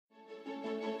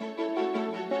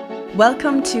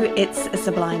Welcome to It's a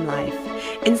Sublime Life.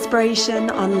 Inspiration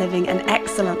on living an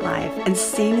excellent life and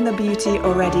seeing the beauty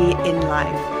already in life.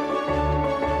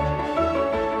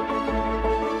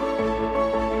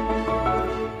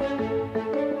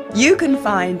 You can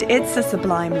find It's a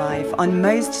Sublime Life on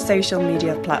most social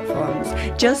media platforms.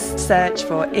 Just search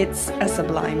for It's a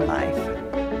Sublime Life.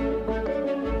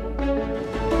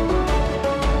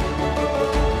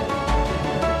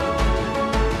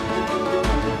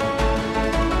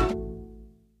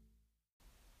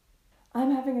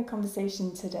 I'm having a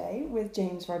conversation today with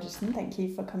James Rogerson. Thank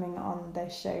you for coming on the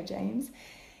show, James,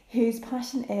 whose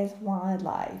passion is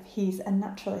wildlife. He's a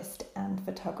naturalist and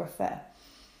photographer.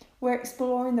 We're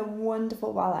exploring the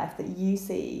wonderful wildlife that you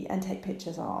see and take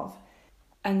pictures of,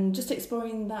 and just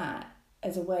exploring that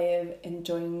as a way of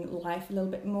enjoying life a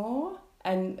little bit more,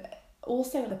 and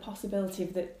also the possibility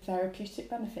of the therapeutic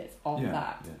benefits of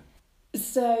that. Yeah.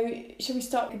 So, shall we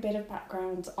start with a bit of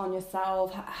background on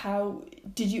yourself? How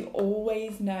did you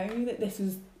always know that this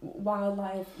was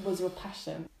wildlife was your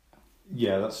passion?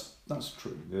 Yeah, that's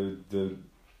true.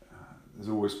 There's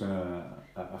always been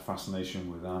a fascination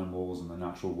with animals and the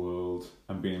natural world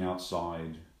and being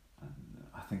outside. And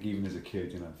I think even as a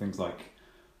kid, things like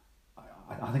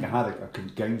I think I had a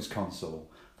games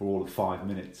console for all of 5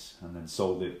 minutes and then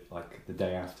sold it like the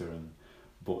day after and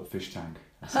bought a fish tank.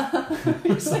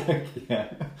 It's like,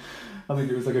 yeah, I think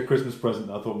it was like a Christmas present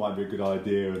that I thought might be a good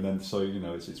idea, and then so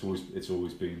it's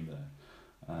always been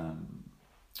there.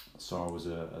 So I was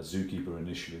a zookeeper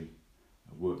initially.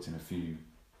 I worked in a few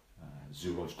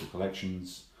zoological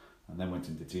collections, and then went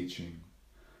into teaching.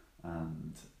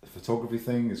 And the photography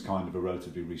thing is kind of a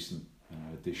relatively recent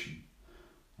addition,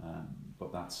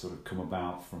 but that's sort of come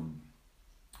about from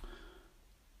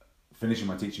finishing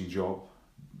my teaching job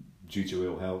due to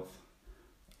ill health,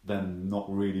 then not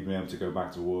really being able to go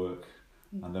back to work,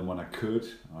 and then when I could,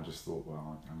 I just thought,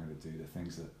 well, I'm going to do the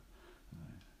things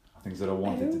that I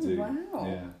wanted to do. Wow.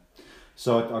 Yeah.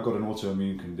 So I got an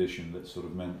autoimmune condition that sort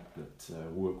of meant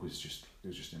that work was just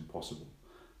impossible.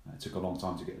 It took a long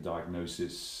time to get a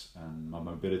diagnosis, and my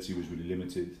mobility was really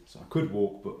limited. So I could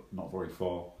walk, but not very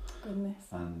far. Goodness.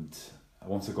 And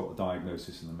once I got the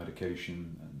diagnosis and the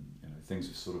medication, and things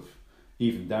were sort of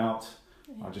evened out.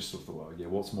 Yeah. I just sort of thought, well, yeah,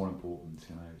 what's more important?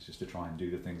 It's just to try and do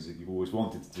the things that you've always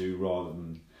wanted to do rather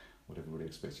than what everybody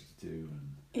expects you to do.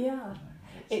 And, yeah,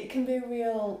 it can be a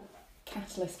real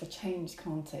catalyst for change,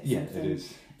 can't it? Yeah, it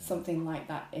is. Something like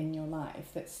that in your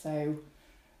life that's so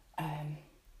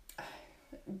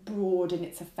broad in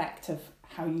its effect of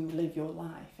how you live your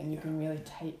life, and you can really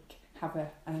have an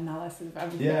analysis of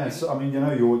everything. Yeah, so I mean,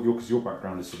 because your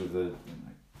background is sort of the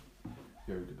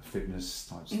yoga, the fitness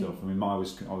type stuff. I mean, I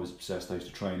was obsessed. I used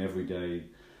to train every day,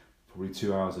 probably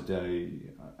 2 hours a day,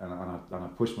 and I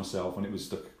pushed myself, and it was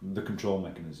the control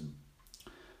mechanism.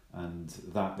 And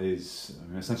that is,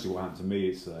 essentially what happened to me.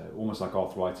 It's almost like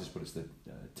arthritis, but it's the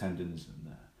tendons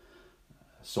and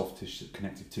soft tissue,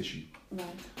 connective tissue,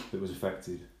 that was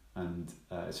affected. And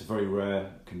it's a very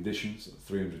rare condition, so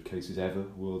 300 cases ever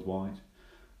worldwide.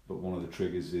 But one of the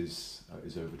triggers is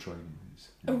overtraining.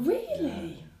 Oh,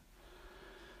 really? Yeah.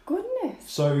 Goodness.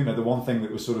 So, the one thing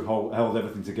that was sort of held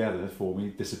everything together for me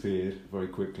disappeared very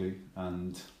quickly,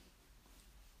 and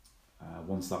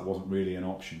once that wasn't really an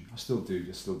option, I still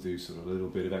do sort of a little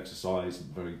bit of exercise,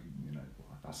 and very,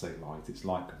 I say light, it's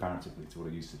light comparatively to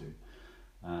what I used to do.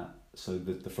 So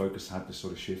the focus had to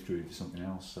sort of shift really to something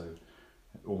else, so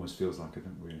it almost feels like I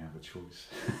don't really have a choice.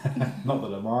 Not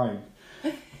that I mind.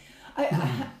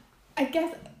 I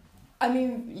guess, I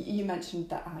mean, you mentioned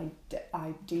that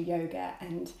I do yoga,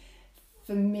 and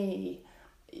for me,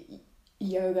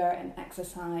 yoga and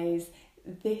exercise,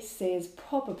 this is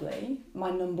probably my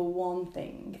number one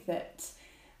thing that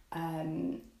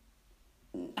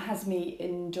has me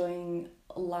enjoying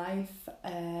life,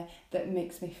 that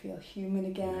makes me feel human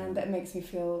again, that makes me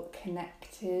feel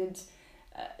connected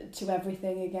to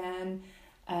everything again.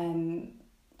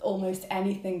 Almost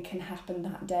anything can happen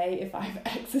that day if I've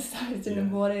exercised in the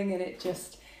morning, and it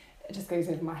just goes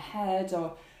over my head,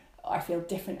 or I feel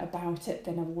different about it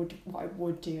than what I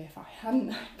would do if I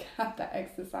hadn't had that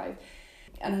exercise.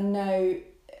 And I know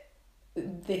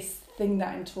this thing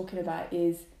that I'm talking about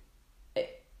it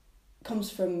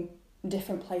comes from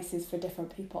different places for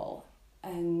different people,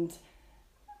 and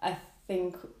I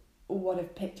think what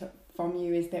I've picked up from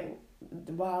you is that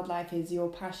the wildlife is your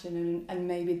passion, and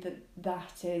maybe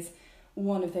that is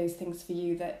one of those things for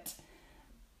you that,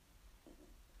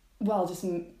 well, just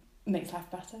makes life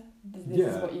better. This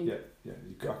is what you...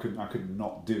 I couldn't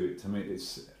not do it. I mean,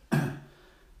 it's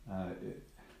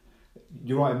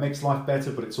you're right. It makes life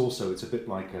better, but it's a bit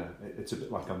like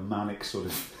a manic sort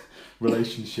of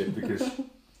relationship, because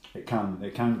it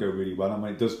can go really well, and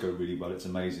when it does go really well, it's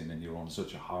amazing, and you're on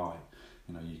such a high.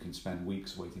 You know, you can spend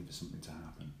weeks waiting for something to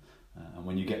happen, and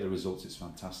when you get the results, it's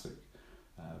fantastic.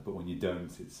 But when you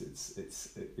don't,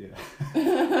 yeah.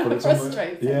 But it's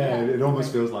frustrating. It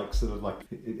almost feels like sort of like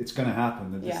it's going to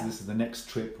happen. That Yeah. this is the next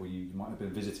trip where you might have been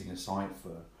visiting a site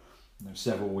for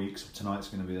several weeks. Tonight's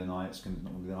going to be the night. It's not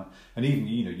going to be the night. And even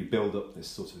you build up this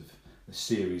sort of a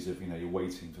series of you're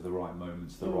waiting for the right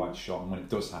moment, the right shot, and when it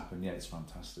does happen, it's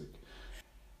fantastic.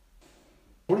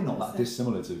 Probably not that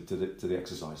dissimilar to the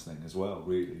exercise thing as well.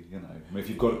 Really, I mean, if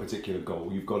you've got a particular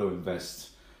goal, you've got to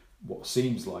invest what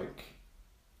seems like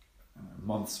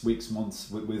months with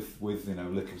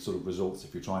little sort of results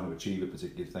if you're trying to achieve a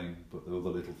particular thing, but the other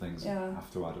little things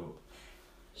have to add up.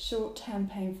 Short-term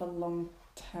pain for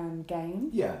long-term gain.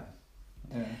 Yeah,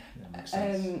 makes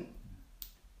sense.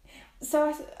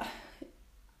 So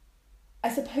I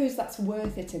suppose that's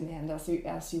worth it in the end, else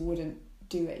you wouldn't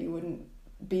do it. You wouldn't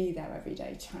be there every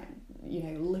day trying,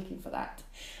 looking for that.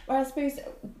 Or I suppose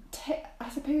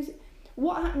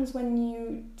what happens when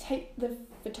you take the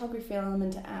photography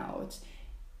element out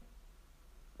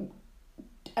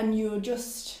and you're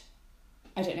just,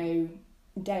 I don't know,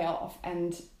 day off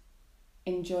and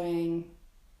enjoying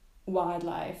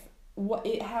wildlife?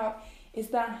 How is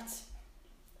that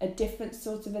a different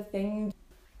sort of a thing?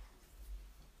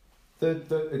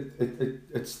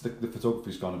 It's the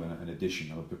photography's kind of an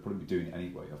addition. I'll probably be doing it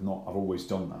anyway. I've always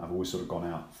done that. I've always sort of gone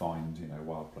out, find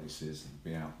wild places, and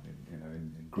be out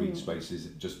in green spaces.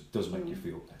 It just does make you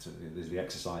feel better. There's the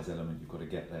exercise element. You've got to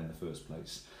get there in the first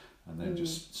place, and then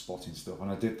just spotting stuff.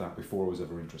 And I did that before I was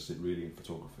ever interested really in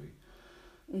photography.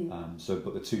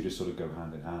 But the two just sort of go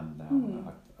hand in hand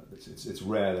now. It's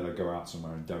rare that I go out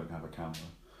somewhere and don't have a camera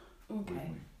with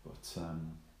me, but.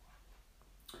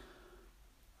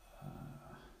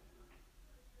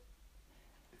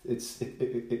 It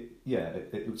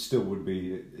would still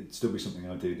be something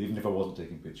I did, even if I wasn't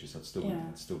taking pictures. I'd still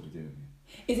be doing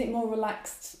it. Is it more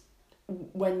relaxed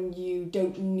when you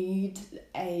don't need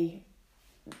a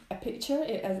picture?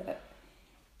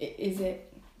 Is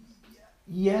it?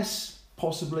 Yes,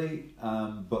 possibly.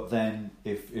 But then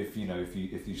if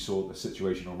you saw the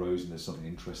situation arose and there's something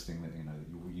interesting that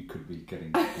you could be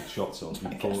getting good shots of,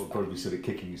 you'd probably be sort of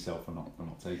kicking yourself for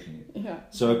not taking it. Yeah.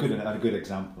 So a good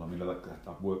example. I mean, like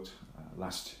I've worked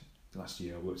last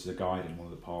year. I worked as a guide in one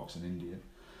of the parks in India,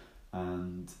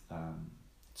 and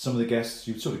some of the guests,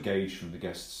 you'd sort of gauge from the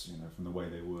guests, from the way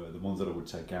they were, the ones that I would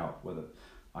take out, whether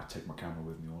I'd take my camera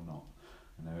with me or not.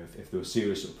 If they were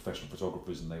serious sort of professional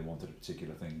photographers and they wanted a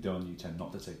particular thing done, you tend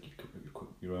not to take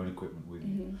your own equipment with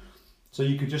you. So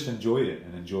you could just enjoy it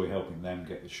and enjoy helping them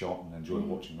get the shot and enjoy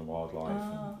watching the wildlife.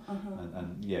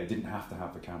 And it didn't have to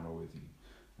have the camera with you.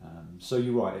 So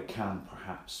you're right, it can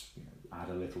perhaps add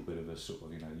a little bit of a sort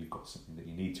of, you've got something that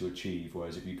you need to achieve,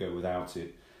 whereas if you go without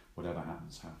it, whatever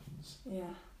happens.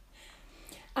 Yeah.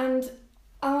 And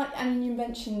you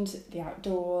mentioned the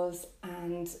outdoors,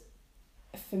 and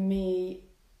for me,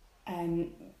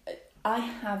 I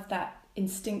have that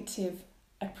instinctive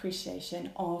appreciation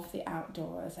of the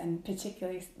outdoors, and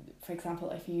particularly, for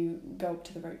example, if you go up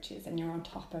to the Roaches and you're on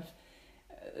top of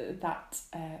that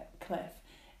cliff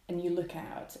and you look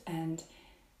out and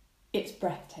it's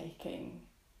breathtaking.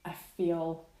 I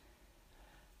feel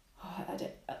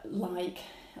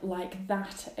like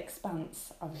that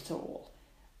expanse of it all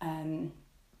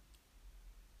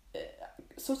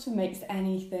sort of makes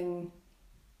anything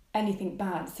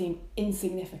bad seem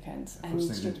insignificant. It puts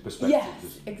things into perspective.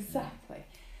 Yes, exactly.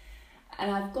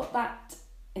 And I've got that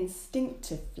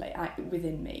instinctively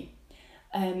within me.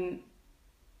 I'm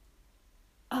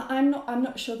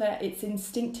not sure that it's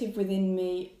instinctive within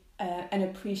me, an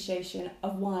appreciation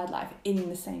of wildlife in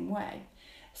the same way.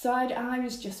 So I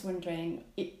was just wondering,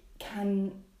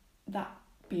 can that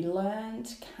be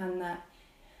learned? Can that,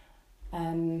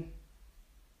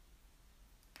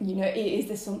 is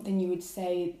there something you would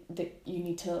say that you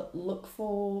need to look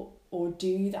for or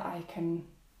do that I can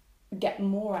get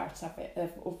more out of it,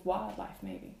 of wildlife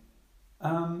maybe?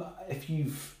 If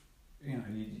you've,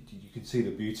 you can see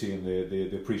the beauty and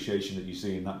the appreciation that you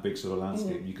see in that big sort of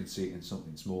landscape. You can see it in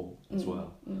something small as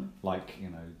well. Like,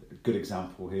 a good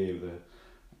example here,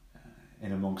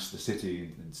 in amongst the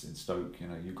city in Stoke,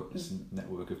 you've got this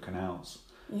network of canals.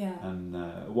 Yeah. And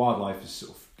wildlife is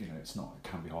sort of, it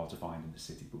can be hard to find in the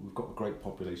city, but we've got a great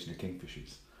population of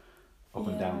kingfishers up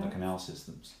and down the canal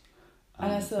systems.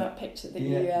 And I saw that picture that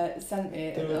you sent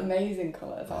me. Amazing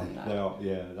colours on that. They are,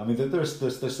 yeah. I mean, they're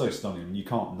so stunning. I mean, you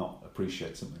can't not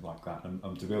appreciate something like that,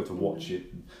 and to be able to watch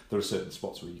it. And there are certain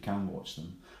spots where you can watch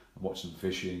them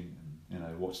fishing,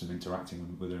 and watch them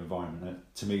interacting with their environment. And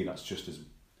to me, that's just as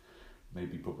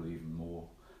maybe probably even more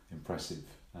impressive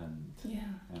and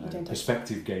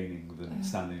perspective gaining than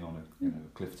standing on a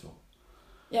cliff top.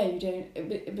 Yeah, you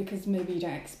don't, because maybe you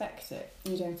don't expect it.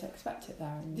 You don't expect it there.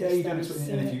 And you don't expect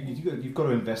it. And if you've got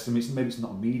to invest, I mean, maybe it's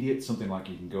not immediate. Something like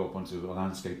you can go up onto a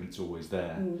landscape and it's always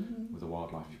there. With the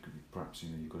wildlife, perhaps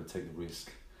you've got to take the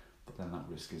risk, but then that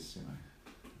risk is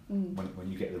when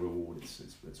you get the reward,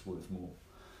 it's worth more.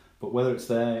 But whether it's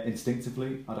there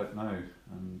instinctively, I don't know.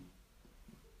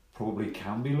 Probably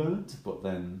can be learnt, but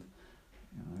then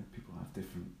people have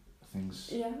different things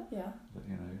that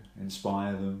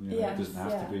inspire them. It doesn't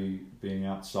have to be being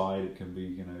outside. It can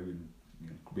be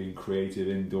being creative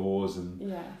indoors and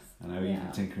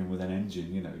even tinkering with an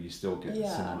engine. You still get a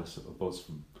similar sort of buzz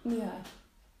from. Yeah,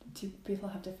 people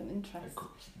have different interests. Of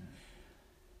course.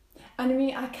 Yeah. And I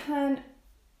mean, I can.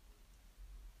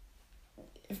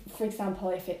 For example,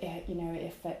 if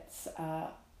it's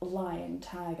lion,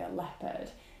 tiger,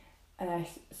 leopard, and I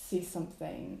see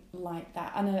something like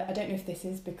that, and I don't know if this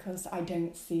is because I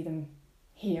don't see them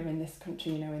here in this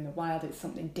country, in the wild, it's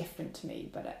something different to me,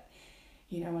 but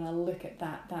when I look at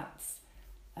that, that's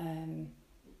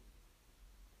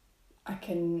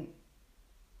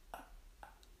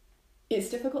it's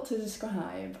difficult to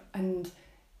describe, and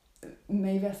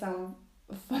maybe I sound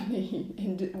funny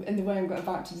in the way I'm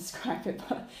about to describe it,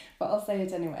 but I'll say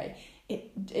it anyway.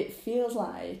 It feels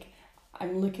like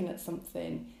I'm looking at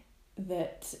something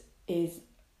that is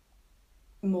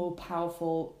more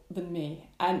powerful than me,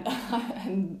 and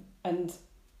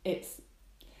it's,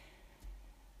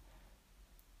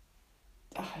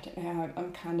 I don't know,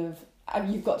 I'm kind of,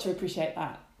 you've got to appreciate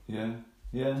that.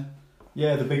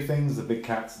 The big things, the big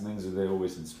cats and things, they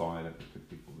always inspire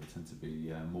people. They tend to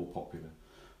be more popular.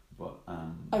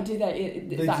 But do they?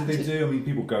 They do. I mean,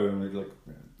 people go and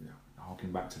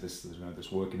harking back to this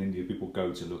work in India, people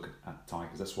go to look at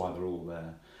tigers. That's why they're all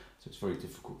there. So it's very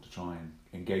difficult to try and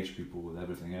engage people with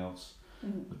everything else,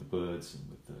 with the birds and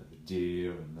with the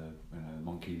deer and the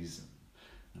monkeys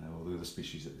and all the other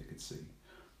species that they could see.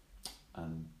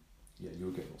 And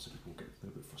you'll get lots of people get a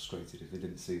little bit frustrated if they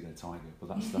didn't see their tiger. But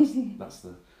that's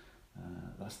the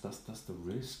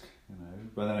risk,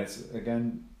 But then it's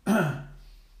again.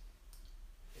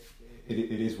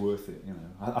 It is worth it,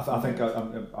 I think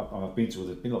I've been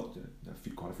to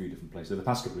quite a few different places. The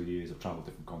past couple of years I've travelled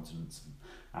different continents, and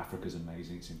Africa's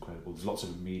amazing, it's incredible. There's lots of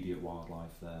immediate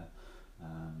wildlife there.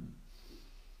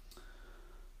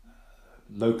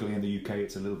 Locally in the UK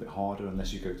it's a little bit harder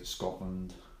unless you go to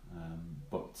Scotland,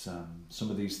 but some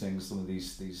of these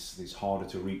harder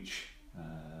to reach,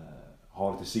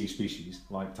 harder to see species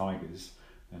like tigers,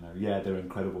 they're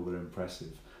incredible, they're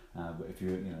impressive. But if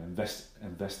you invest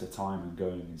the time in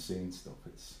going and seeing stuff,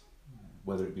 it's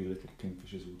whether it be little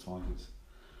kingfishers or tigers.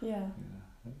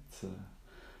 It's,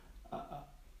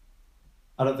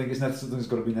 I don't think it's something that's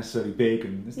got to be necessarily big,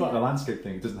 and it's like the landscape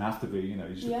thing. It doesn't have to be. You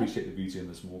just appreciate the beauty in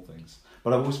the small things.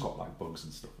 But I've always got like bugs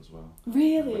and stuff as well.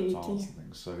 Really, reptiles and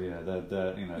things. So they're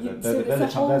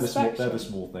the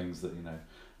small things that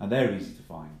and they're easy to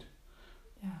find.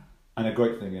 Yeah. And a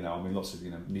great thing, lots of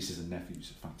nieces and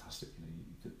nephews are fantastic.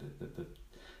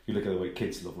 You look at the way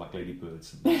kids love like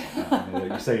ladybirds, and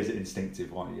you say, is it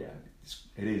instinctive? Well, yeah,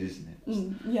 it is, isn't it?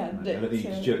 I don't think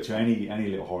you can joke to any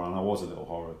little horror, and I was a little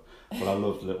horror, but I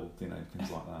loved little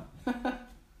things like that.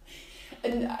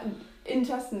 And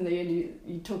interestingly,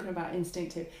 you're talking about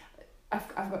instinctive.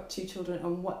 I've got two children,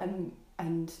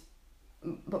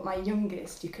 but my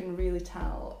youngest, you can really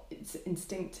tell it's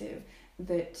instinctive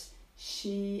that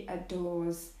she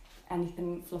adores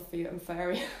anything fluffy and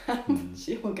furry.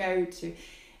 She will go to,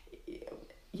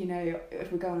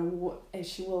 if we go on a walk,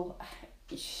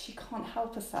 she can't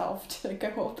help herself to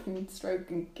go up and stroke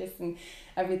and kiss and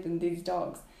everything, these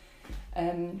dogs.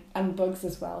 And bugs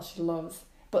as well, she loves.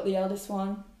 But the eldest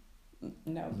one,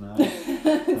 no.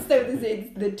 So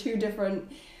there's the two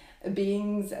different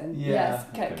beings, and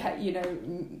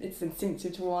it's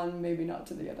instinctive to one, maybe not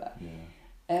to the other.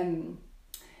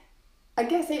 I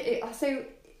guess so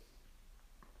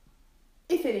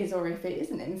if it is or if it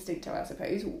isn't instinctive, I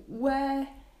suppose, where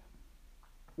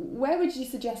would you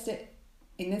suggest it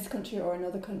in this country or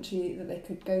another country that they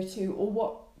could go to, or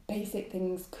what basic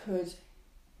things could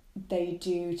they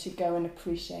do to go and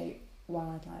appreciate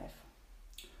wildlife?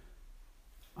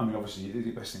 I mean, obviously,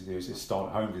 the best thing to do is start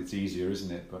at home because it's easier,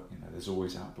 isn't it? But there's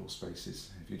always outdoor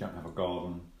spaces. If you don't have a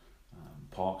garden,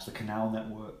 parks, the canal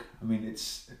network. I mean,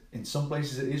 it's in some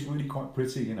places it is really quite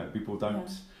pretty. People don't.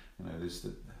 There's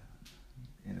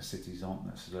inner cities aren't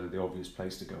necessarily the obvious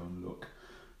place to go and look.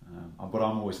 But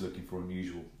I'm always looking for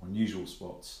unusual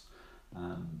spots.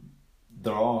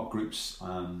 There are groups,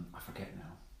 I forget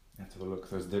now, you have to have a look.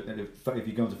 If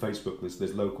you go onto Facebook, there's a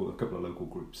couple of local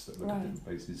groups that look at different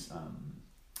places,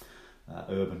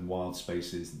 urban wild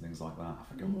spaces and things like that. I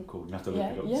forget what they're called. You have to look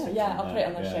it up. Yeah, I'll put it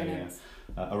on the show notes.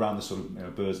 Around the sort of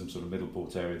Burzham sort of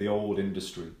Middleport area, the old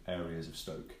industry areas of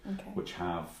Stoke, which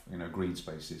have green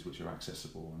spaces which are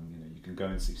accessible, and you can go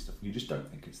and see stuff. You just don't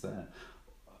think it's there.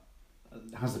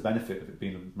 It has the benefit of it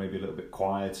being maybe a little bit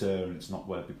quieter, and it's not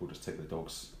where people just take their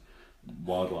dogs.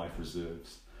 Wildlife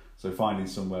reserves. So finding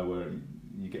somewhere where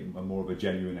you get more of a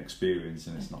genuine experience,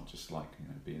 and it's not just like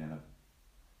being in a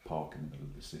park in the middle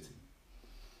of the city.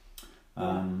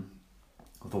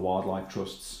 The wildlife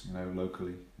trusts,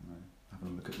 locally, having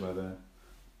a look at where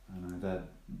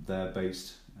they're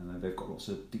based, and they've got lots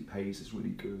of deep haze that's really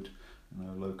good,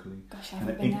 locally. Gosh, I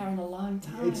haven't been there in a long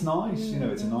time. It's nice,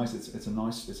 it's a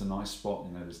nice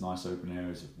spot. There's nice open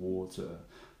areas of water.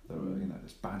 There are,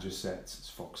 there's badger sets, there's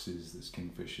foxes, there's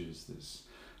kingfishers, there's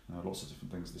lots of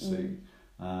different things to see.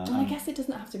 And I guess it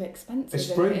doesn't have to be expensive.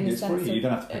 It's free. You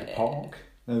don't have to pay a park.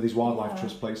 These wildlife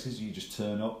trust places, you just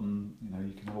turn up and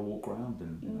you can have a walk around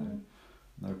and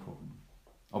no problem.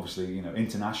 Obviously,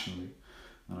 internationally,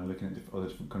 looking at other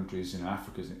different countries,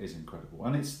 Africa is incredible,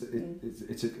 and it's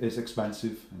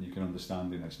expensive, and you can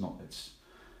understand.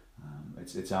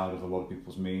 It's out of a lot of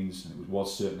people's means, and it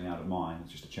was certainly out of mine.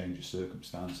 It's just a change of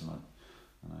circumstance, and I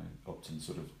opted and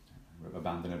sort of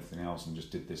abandoned everything else and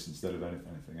just did this instead of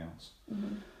anything else.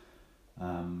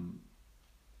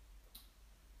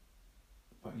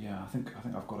 But yeah, I think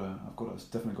I've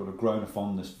definitely got a grown a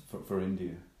fondness for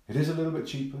India. It is a little bit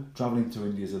cheaper. Travelling to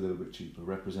India is a little bit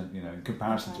cheaper. In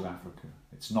comparison to Africa,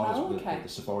 it's not the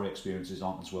safari experiences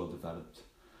aren't as well developed.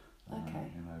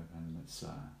 And it's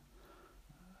a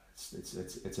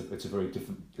very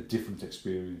different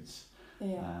experience.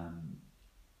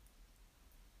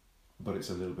 But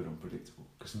it's a little bit unpredictable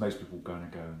because most people they're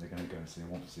going to go and see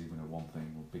one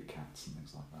thing, or big cats and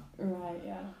things like that. Right.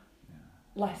 Yeah.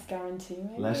 Less guarantee,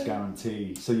 maybe? Less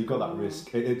guarantee. So you've got that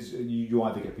risk. You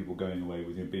either get people going away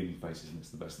with beaming faces and it's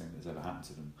the best thing that's ever happened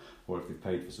to them, or if they've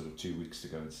paid for sort of 2 weweeks to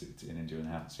go and sit in India and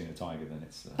haven't seen a tiger, then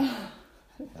it's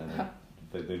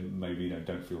they maybe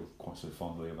don't feel quite so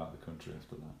fondly about the country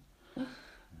after that.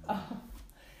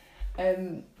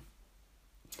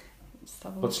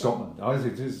 But Scotland, I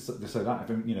think to say that,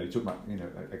 talk about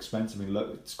expense. I mean,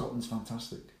 Scotland's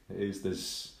fantastic. It is.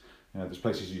 There's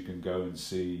places you can go and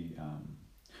see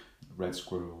red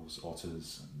squirrels,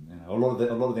 otters, and a lot of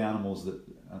the animals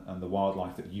and the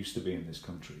wildlife that used to be in this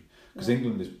country. Because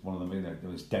England is one of the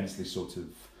most densely sort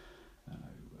of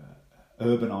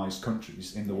urbanised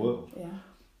countries in the world.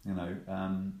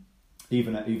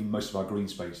 Even most of our green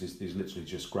space is literally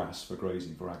just grass for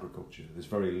grazing, for agriculture. There's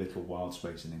very little wild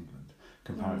space in England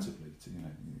comparatively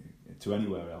to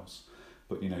anywhere else.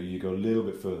 But you go a little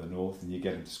bit further north and you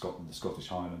get into Scotland, the Scottish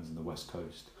Highlands and the West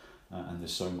Coast, and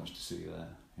there's so much to see there.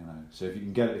 So if you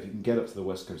can get up to the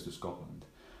West Coast of Scotland,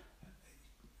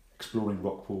 exploring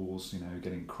rock pools,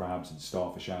 getting crabs and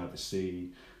starfish out of the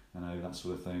sea, that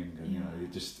sort of thing, and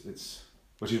it's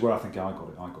which is where I think I got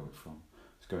it from.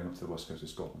 It's going up to the West Coast of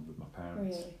Scotland with my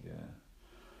parents. Really? Yeah.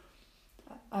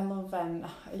 I love.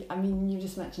 I mean, you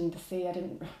just mentioned the sea. I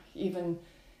didn't even.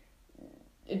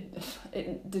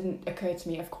 It didn't occur to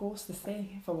me. Of course, the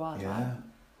sea for wildlife. Yeah.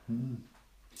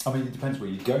 I mean, it depends where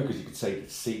you go, because you could say the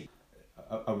sea,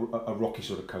 a rocky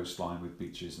sort of coastline with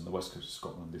beaches, and the west coast of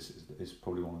Scotland is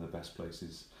probably one of the best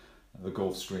places. The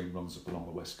Gulf Stream runs up along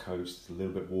the west coast. It's a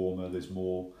little bit warmer. There's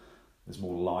more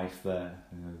life there.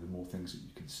 There's more things that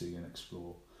you can see and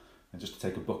explore. And just to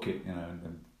take a bucket,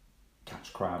 and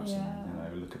catch crabs,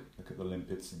 and look at the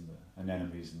limpets and the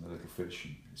anemones and the little fish.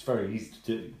 And it's very easy to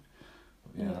do.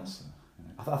 But that's.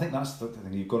 I think that's the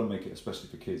thing. You've got to make it, especially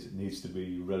for kids. It needs to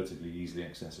be relatively easily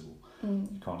accessible.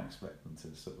 You can't expect them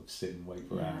to sort of sit and wait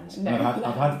for hours. No.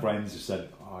 I've had friends who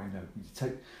said,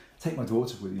 you take my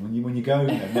daughter with you when you go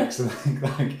next to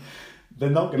like they're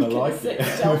not going to like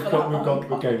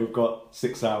it. We've got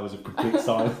 6 hours of complete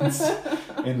silence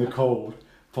in the cold,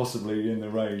 possibly in the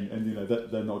rain, and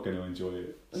they're not going to enjoy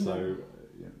it. So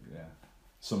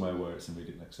somewhere where it's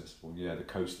immediately accessible. Yeah, the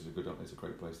coast is a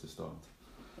great place to start.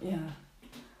 Yeah.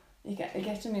 You're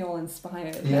getting me all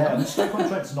inspired. Yeah, and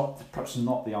Stoke-on-Trent's perhaps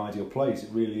not the ideal place. It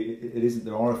really it isn't.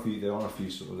 There are a few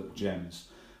sort of little gems,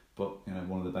 but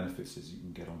one of the benefits is you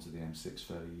can get onto the M6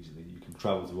 fairly easily. You can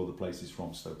travel to other places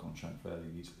from Stoke-on-Trent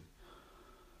fairly easily.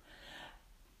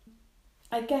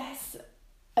 I guess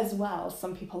as well,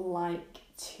 some people like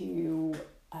to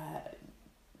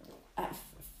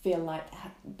feel like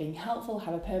being helpful,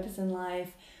 have a purpose in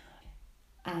life.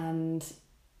 And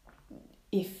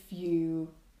if you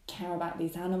care about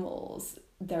these animals,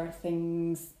 there are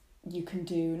things you can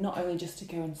do, not only just to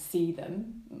go and see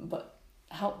them, but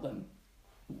help them.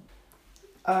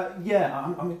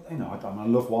 Yeah, I mean, you know, I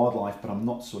love wildlife, but I'm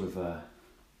not sort of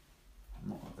I'm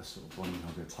not like the sort of bunny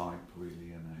hugger type, really.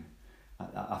 You know,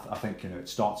 I think, you know, it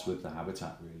starts with the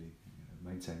habitat, really. You know,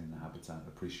 maintaining the habitat,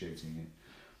 appreciating it.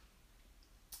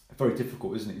 Very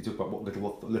difficult, isn't it? You talk about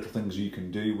what little things you can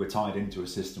do. We're tied into a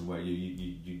system where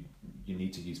you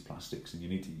need to use plastics and you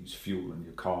need to use fuel in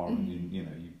your car, and you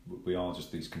know, we are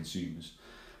just these consumers.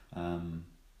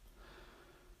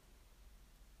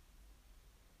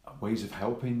 Ways of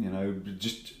helping, you know,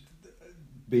 just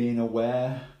being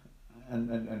aware and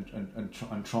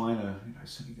trying to, you know,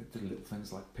 so you get the little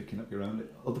things like picking up your own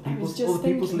other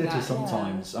people's litter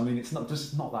sometimes. I mean, it's not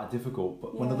that difficult,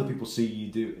 but when other people see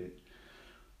you do it,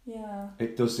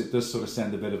 it does sort of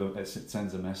send a bit of it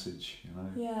sends a message, you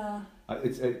know.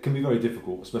 It can be very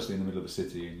difficult, especially in the middle of a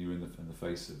city and you're in the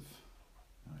face of,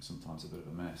 you know, sometimes a bit of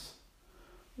a mess.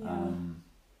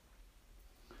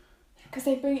 Because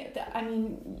they bring it, I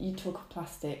mean, you talk of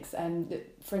plastics, and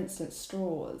for instance,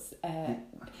 straws. A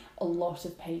lot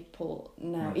of people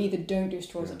now either don't do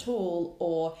straws at all,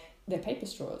 or they're paper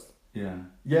straws.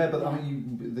 But I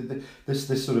mean,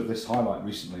 this highlight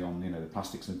recently on, you know, the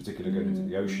plastics in particular going into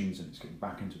the oceans and it's getting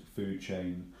back into the food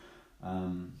chain.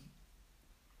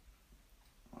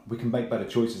 We can make better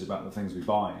choices about the things we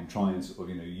buy and try and sort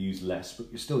of, you know, use less, but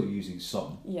you're still using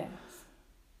some. Yes.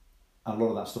 And a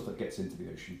lot of that stuff that gets into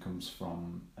the ocean comes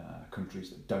from countries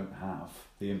that don't have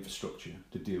the infrastructure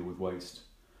to deal with waste.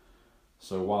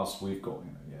 So whilst we've got,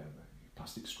 you know,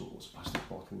 plastic straws, plastic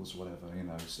bottles, whatever, you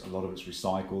know, a lot of it's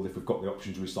recycled. If we've got the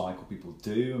option to recycle, people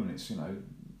do, and it's, you know,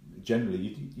 generally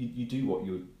you do what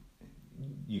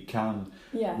you can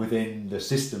within the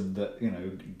system that, you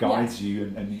know, guides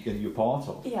you and you're part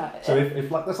of. So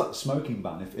if like that's like the smoking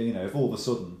ban. If, you know, if all of a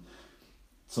sudden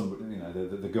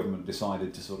the government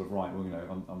decided to sort of, right, well, you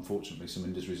know, unfortunately some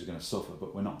industries are going to suffer,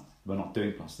 but we're not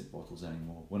doing plastic bottles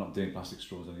anymore. We're not doing plastic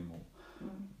straws anymore.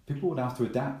 People would have to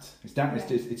adapt. It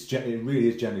really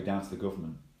is generally down to the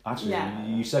government. Actually,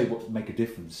 you say what make a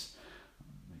difference.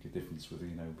 Make a difference with,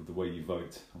 you know, with the way you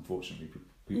vote. Unfortunately,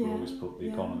 people always put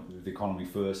the economy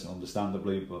first, and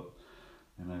understandably, but,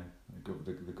 you know,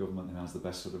 the government has the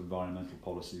best sort of environmental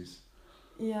policies.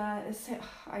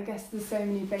 I guess there's so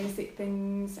many basic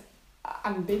things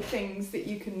and big things that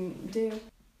you can do.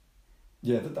 I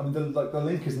mean, the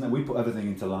link isn't that we put everything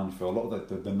into landfill. A lot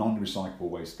of the non-recyclable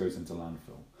waste goes into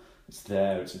landfill. It's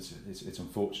there. It's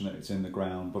unfortunate. It's in the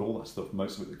ground, but all that stuff,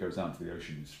 most of it that goes out to the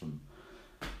ocean is from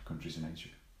countries in Asia,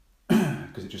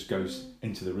 because it just goes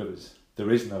into the rivers.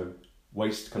 There is no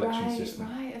waste collection system.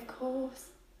 Right, of course.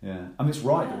 Yeah, I mean, it's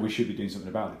right that we should be doing something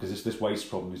about it, because this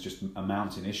waste problem is just a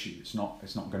mountain issue. It's not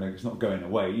going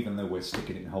away, even though we're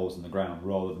sticking it in holes in the ground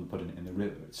rather than putting it in the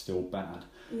river. It's still bad.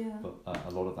 But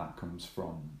a lot of that comes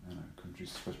from, you know,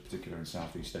 countries, particularly in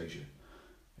Southeast Asia.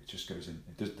 It just goes in.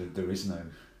 There is no,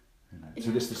 you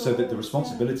know. So that the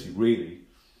responsibility really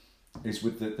is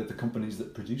with the companies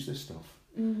that produce this stuff,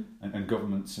 and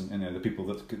governments, and, you know, the people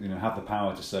that, you know, have the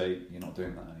power to say you're not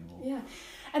doing that anymore. Yeah.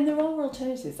 And there are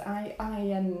alternatives. I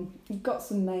got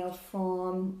some mail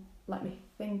from, let me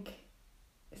think,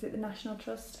 is it the National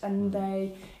Trust? And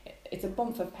it's a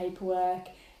bunch of paperwork,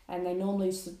 and they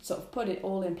normally sort of put it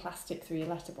all in plastic through your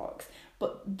letterbox.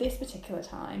 But this particular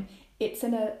time, it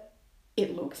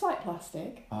looks like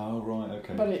plastic. Oh, right,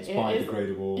 okay. But it's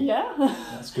biodegradable. Yeah.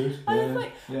 That's good. I was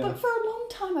like, but for a long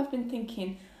time I've been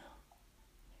thinking,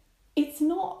 it's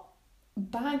not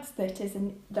bags that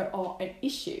are an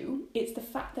issue, it's the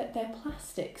fact that they're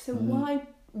plastic. So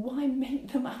why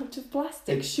make them out of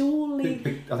plastic? Surely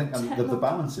I think the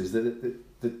balance is that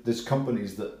there's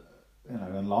companies that, you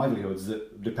know, and livelihoods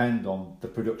that depend on the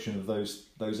production of those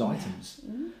items.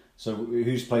 So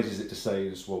whose place is it to say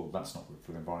is, well, that's not good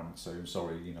for the environment, so I'm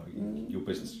sorry, you know, your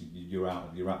business, you're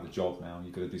out the job now,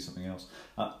 you've got to do something else.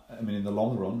 I mean, in the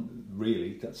long run,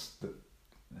 really, that's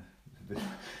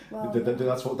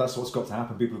what's got to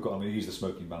happen. People have got. I mean, use the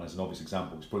smoking ban as an obvious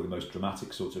example. It's probably the most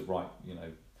dramatic sort of, right, you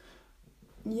know.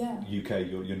 UK,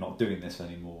 you're not doing this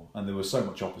anymore, and there was so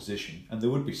much opposition, and there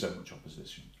would be so much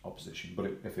opposition. But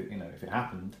if it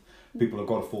happened, people have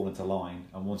got to fall into line,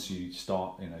 and once you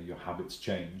start, you know, your habits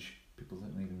change, people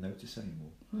don't even notice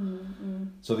anymore.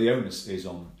 So the onus is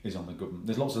on the government.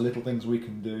 There's lots of little things we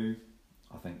can do.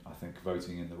 I think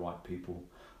voting in the right people.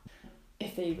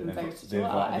 If they even voted.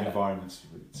 The environment's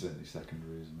certainly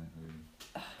secondary, isn't it?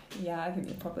 Really? Yeah, I think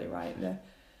you're probably right there.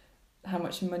 how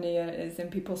much money is in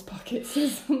people's pockets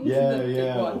is the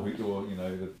big one. Or you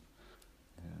know,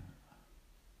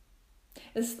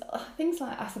 There's things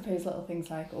like, I suppose, little things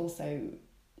like also.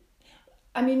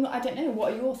 I mean, I don't know.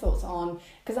 What are your thoughts on?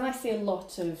 Because I see a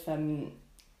lot of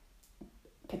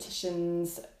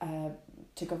petitions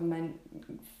to government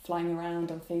flying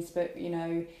around on Facebook. You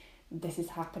know, this is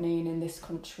happening in this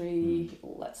country.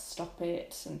 Let's stop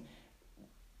it. And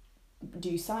do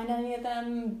you sign any of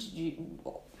them?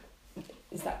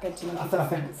 Is that good to make a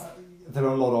difference? There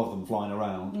are a lot of them flying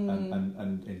around,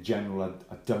 and in general,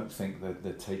 I don't think that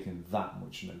they're taking that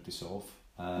much notice of.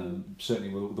 Certainly,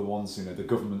 the ones, you know, the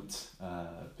government,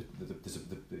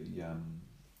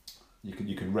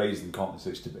 you can raise them, can't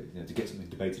you, to get something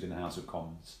debated in the House of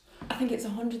Commons. I think it's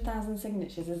 100,000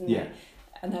 signatures, isn't it?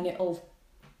 And then it'll.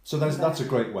 So that's a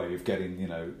great way of getting, you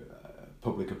know,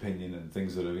 public opinion and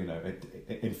things that are, you know,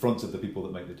 in front of the people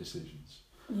that make the decisions.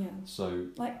 Yeah. So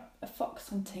like a fox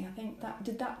hunting, I think that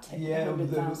take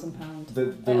 £100,000.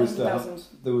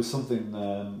 There was something.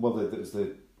 There was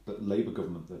the Labour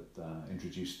government that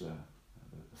introduced the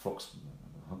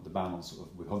ban on sort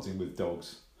of with hunting with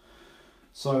dogs.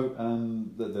 So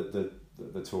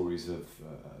the Tories have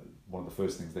one of the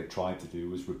first things they tried to do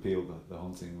was repeal the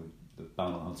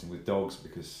ban on hunting with dogs,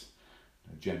 because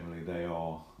generally they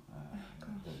are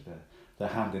they're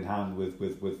hand in hand with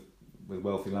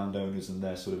wealthy landowners and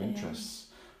their sort of interests,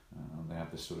 and they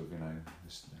have this sort of, you know,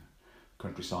 this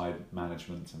countryside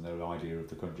management, and their idea of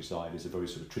the countryside is a very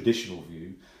sort of traditional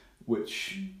view,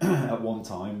 which at one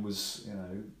time was, you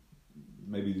know,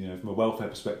 maybe, you know, from a welfare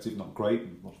perspective not great,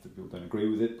 a lot of people don't agree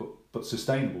with it, but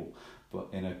sustainable. But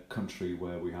in a country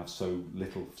where we have so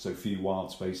few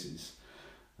wild spaces,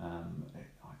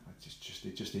 it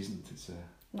just isn't. It's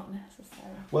not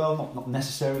necessary. Well, not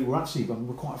necessarily.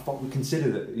 We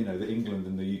consider that, you know, that England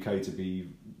and the UK to be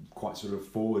quite sort of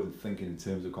forward and thinking in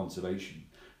terms of conservation.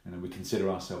 You know, we consider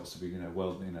ourselves to be, you know,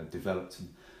 well, you know, developed.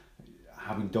 And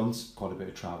having done quite a bit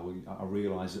of travel, I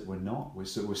realise that we're not. We're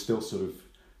still sort of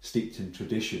steeped in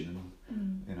tradition and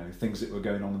you know, things that were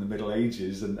going on in the Middle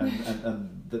Ages, and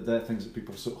they're things that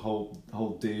people sort of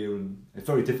hold dear, and it's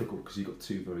very difficult because you've got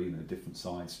two very, you know, different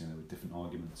sides, you know, with different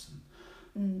arguments,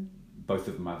 and both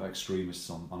of them have extremists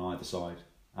on either side.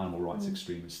 Animal rights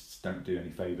extremists don't do any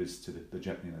favours to the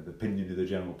you know, the opinion of the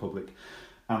general public,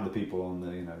 and the people on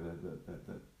the, you know,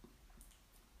 the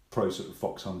pro sort of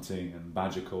fox hunting and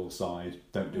badger cull side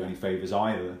don't do any favours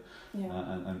either.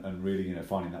 And really, you know,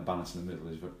 finding that balance in the middle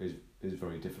is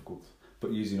very difficult.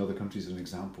 But using other countries as an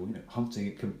example, you know, hunting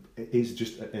it is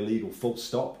just an illegal full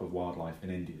stop of wildlife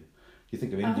in India. You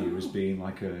think of India as being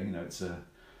like it's a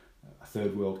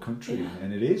third world country,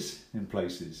 and it is in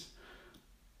places.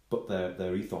 But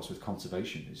their ethos with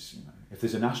conservation is, you know, if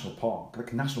there's a national park,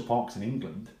 like national parks in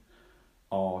England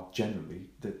are generally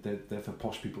they're for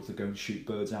posh people to go and shoot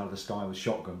birds out of the sky with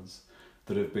shotguns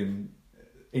that have been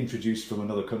introduced from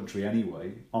another country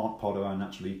anyway, aren't part of our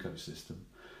natural ecosystem.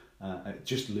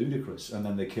 Just ludicrous. And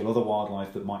then they kill other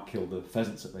wildlife that might kill the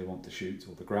pheasants that they want to shoot,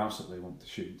 or the grouse that they want to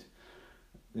shoot.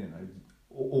 You know,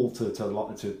 all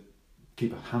to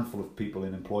keep a handful of people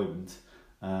in employment,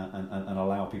 and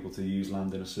allow people to use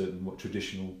land in a certain what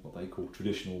they call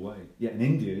traditional way. Yet in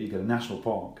India, you get a national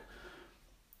park.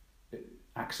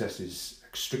 Access is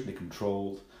strictly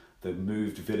controlled. They've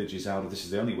moved villages out of. This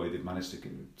is the only way they've managed to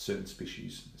get certain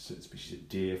species of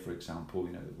deer, for example.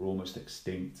 You know, that were almost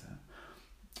extinct,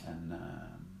 and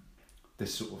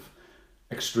this sort of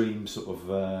extreme sort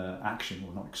of action,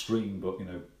 well, not extreme, but, you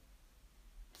know,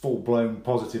 full-blown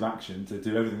positive action to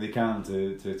do everything they can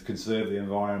to conserve the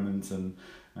environment and,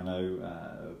 you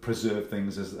know, preserve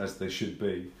things as they should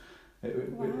be.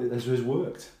 It has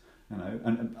worked. You know,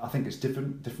 and I think it's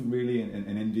different really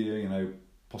in India. You know,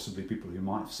 possibly people who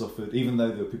might have suffered, even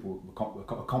though the people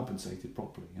were compensated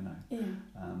properly. You know,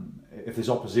 if there's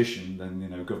opposition, then, you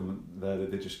know, government there,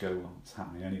 they just go, well, it's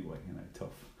happening anyway. You know,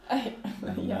 tough.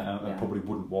 And probably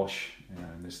wouldn't wash, you know,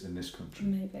 in this country.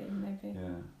 Maybe.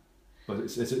 Yeah, but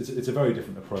it's a very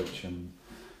different approach, and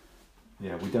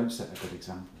yeah, we don't set a good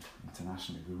example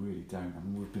internationally. We really don't. I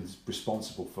mean, we've been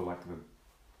responsible for like the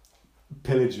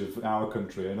pillage of our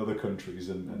country and other countries,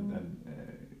 and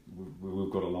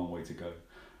we've got a long way to go.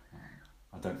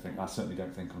 I certainly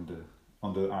don't think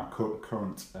under our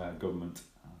current government,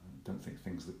 I don't think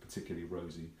things are particularly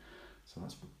rosy. So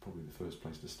that's probably the first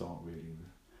place to start, really,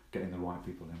 with getting the right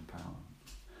people in power.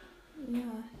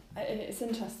 Yeah, it's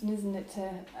interesting, isn't it?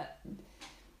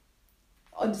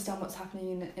 understand what's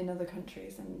happening in other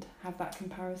countries and have that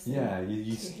comparison. Yeah,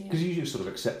 because you just sort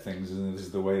of accept things and this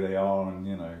is the way they are, and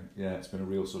it's been a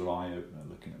real sort of eye opener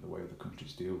looking at the way the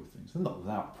countries deal with things. They're not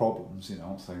without problems, I'm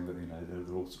not saying that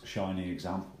they're all sort of shining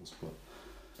examples, but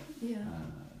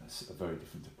it's a very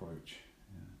different approach.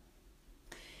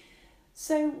 Yeah.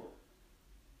 So,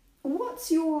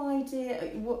 what's your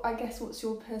idea? What's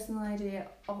your personal idea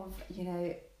of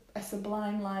a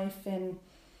sublime life in?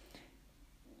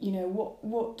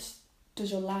 What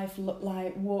does your life look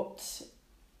like? What's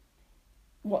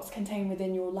contained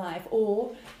within your life,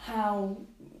 or how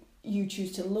you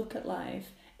choose to look at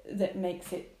life that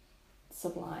makes it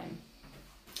sublime?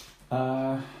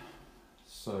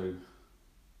 So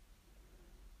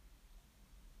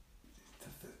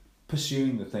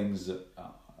pursuing the things that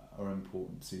are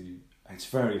important to you, it's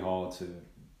very hard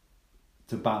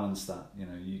to balance that.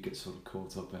 You get sort of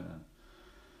caught up in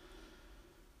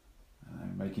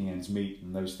making ends meet,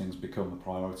 and those things become the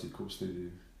priority. Of course they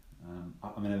do.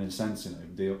 In a sense,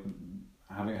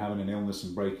 having an illness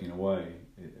and breaking away,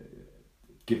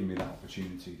 giving me that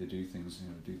opportunity to do things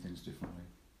differently.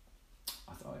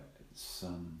 I thought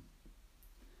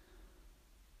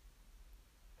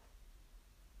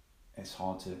it's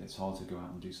hard to go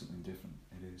out and do something different.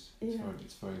 It is.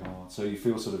 It's very hard. So you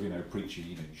feel sort of preachy.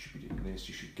 You should be doing this.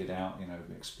 You should get out.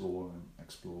 Explore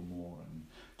more and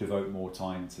devote more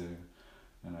time to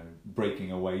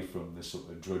breaking away from this sort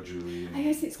of drudgery. I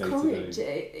guess it's courage.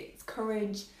 It's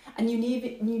courage, and you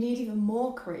need even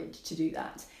more courage to do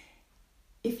that.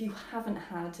 If you haven't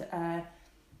had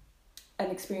an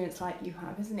experience like you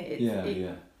have, isn't it?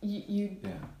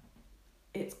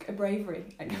 It's a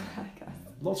bravery, I guess.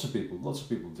 Lots of people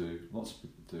do,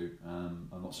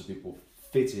 and lots of people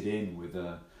fit it in with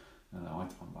I'm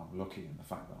lucky in the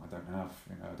fact that I don't have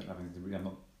anything to really. I'm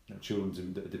not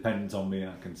children that are dependent on me.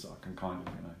 I can kind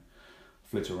of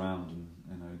flit around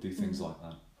and do things like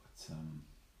that.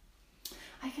 But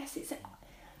I guess it's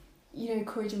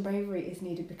courage and bravery is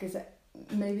needed because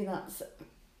maybe that's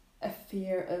a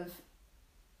fear of.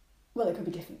 Well, it could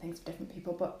be different things for different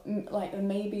people, but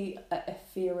maybe a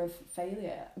fear of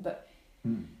failure. But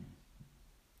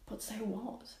so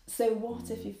what? So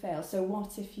what if you fail? So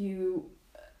what if you?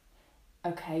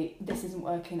 Okay, this isn't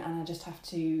working, and I just have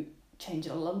to change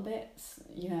it a little bit.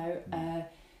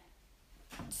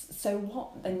 So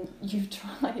what? Then you've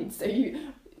tried. So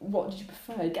what did you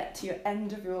prefer? Get to your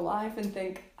end of your life and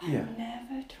think, I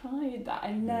never tried that.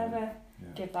 I never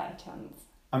give that a chance.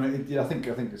 I think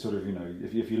it's sort of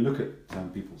if you look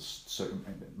at people's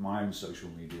my own social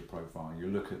media profile, you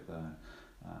look at the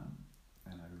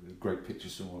great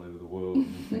pictures from all over the world,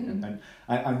 and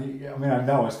I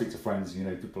know I speak to friends,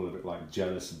 people are a bit like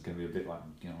jealous and can be a bit like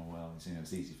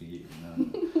it's easy for you,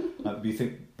 but you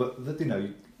think, but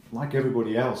like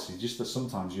everybody else, it's just that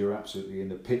sometimes you're absolutely in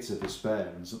the pits of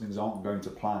despair and some things aren't going to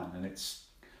plan, and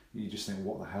you just think,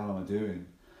 what the hell am I doing?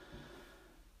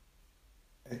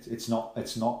 It's not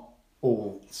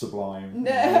all sublime.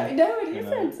 No, it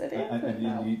isn't. And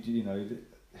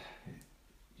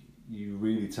you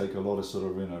really take a lot of sort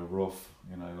of rough,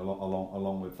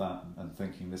 along with that, and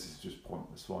thinking this is just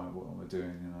pointless. What am I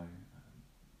doing?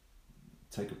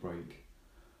 Take a break.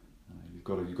 You've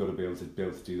got to be able to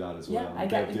do that as well. Yeah,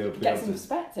 get some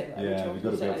perspective. Right? Yeah, you've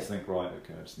got to be able to think, right,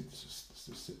 okay, I just need to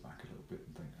just sit back a little bit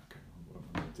and think, okay, what am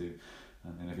I going to do?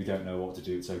 And then if you don't know what to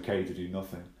do, it's okay to do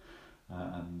nothing.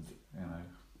 And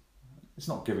it's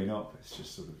not giving up. It's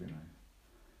just sort of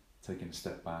taking a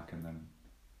step back and then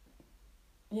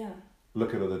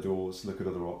look at other doors, look at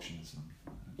other options.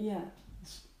 And,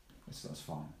 that's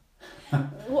fine.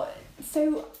 What?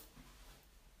 So,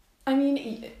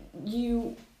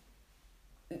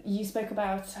 you spoke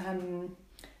about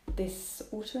this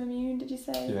autoimmune. Did you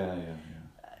say? Yeah.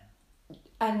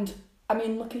 And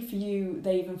lucky for you,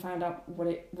 they even found out what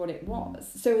it was.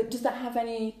 So does that have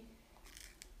any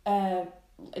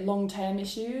long-term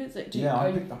issues?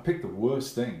 I picked the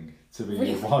worst thing to be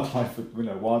really?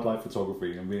 wildlife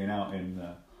photography and being out in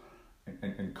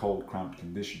cold, cramped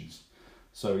conditions.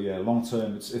 So long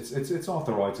term, it's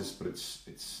arthritis, but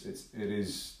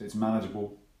it's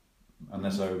manageable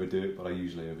unless I overdo it. But I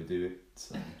usually overdo it.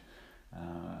 So,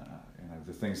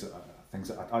 the things that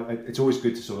it's always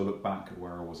good to sort of look back at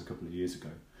where I was a couple of years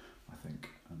ago, I think,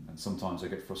 and sometimes I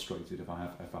get frustrated if I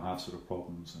have sort of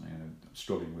problems and I'm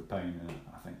struggling with pain, and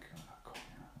I think, oh God,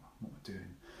 what am I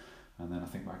doing? And then I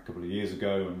think back a couple of years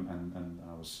ago, and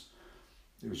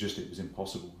it was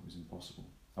impossible. It was impossible.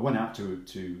 I went out to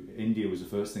India was the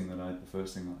first thing that I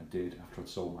did after I'd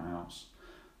sold my house,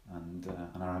 and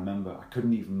I remember I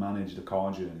couldn't even manage the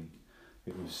car journey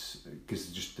it was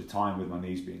because just the time with my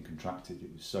knees being contracted,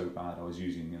 it was so bad. I was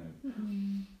using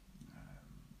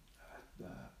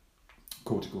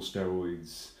cortical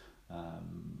steroids,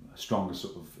 stronger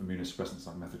sort of immunosuppressants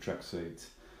like methotrexate,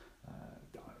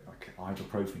 like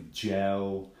ibuprofen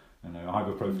gel,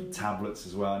 ibuprofen tablets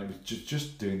as well. And it was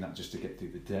just doing that just to get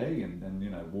through the day, and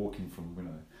walking from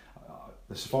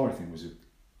the safari thing was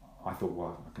I thought,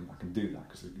 well, I can do that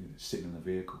because sitting in the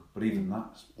vehicle, but even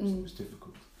that was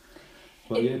difficult.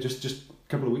 But just a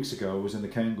couple of weeks ago, I was in the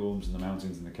Cairngorms, in the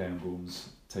mountains in the Cairngorms,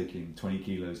 taking 20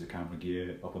 kilos of camera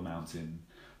gear up a mountain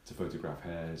to photograph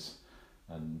hares,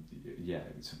 and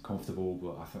it's uncomfortable.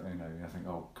 But I think,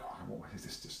 oh God, what is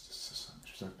this? Just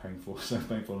so painful, so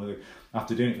painful. And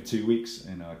after doing it for 2 weeks,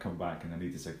 I come back and I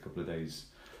need to take a couple of days,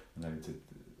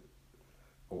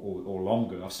 or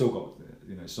longer. I've still got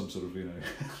some sort of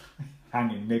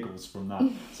hanging niggles from that.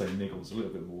 Say niggles, a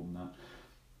little bit more than that.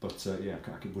 But it would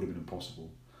have been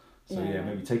impossible. So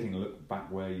maybe taking a look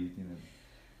back where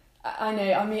I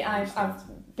know. I mean, I've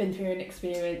been through an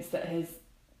experience that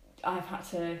I've had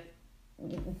to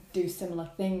do a similar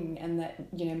thing, and that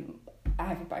I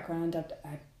have a background.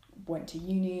 I went to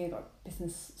uni. I got a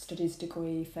business studies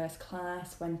degree, first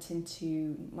class. Went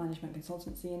into management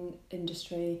consultancy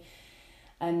industry,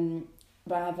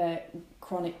 but I have a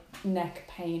chronic neck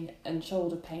pain and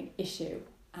shoulder pain issue.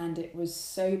 And it was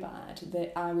so bad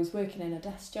that I was working in a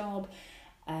desk job,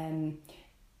 and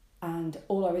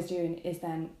all I was doing is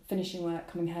then finishing work,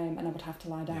 coming home, and I would have to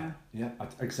lie down.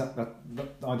 Exactly.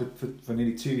 I did for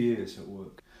nearly 2 years at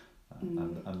work,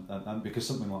 and because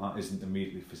something like that isn't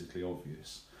immediately physically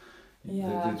obvious,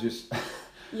 they're just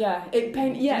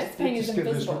pain is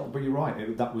invisible. But you're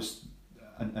right. That was,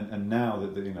 and now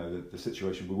that the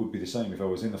situation would be the same if I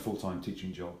was in a full-time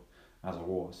teaching job, as I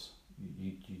was.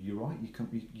 You're right. You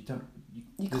can't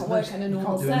work in a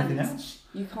normal sense.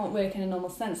 You can't work in a normal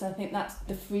sense. I think that's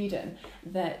the freedom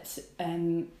that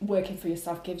working for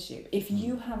yourself gives you. If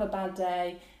you have a bad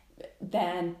day,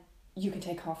 then you can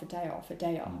take half a day off.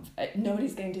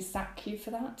 Nobody's going to sack you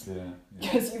for that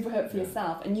because you've worked for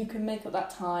yourself, and you can make up that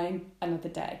time another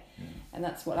day. And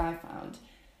that's what I found.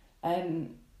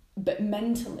 But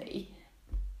mentally,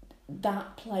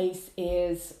 that place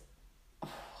is.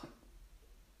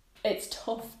 It's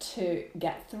tough to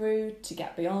get through, to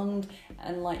get beyond,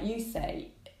 and like you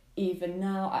say, even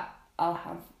now I'll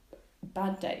have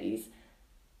bad days,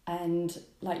 and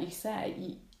like you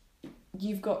say,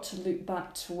 you've got to look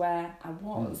back to where I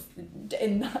was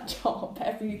in that job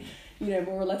every, more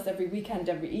or less every weekend,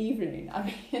 every evening.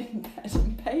 I'm in bed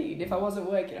in pain. If I wasn't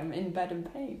working, I'm in bed in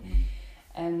pain,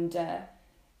 and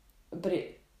but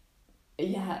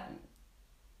if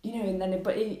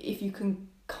you can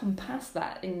come past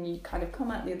that and you kind of come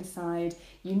out the other side,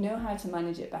 you know how to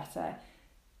manage it better,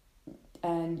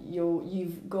 and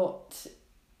you've got,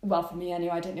 well, for me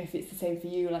anyway, I don't know if it's the same for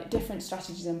you, like different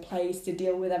strategies in place to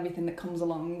deal with everything that comes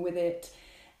along with it,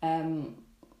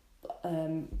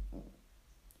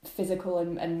 physical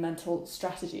and mental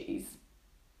strategies,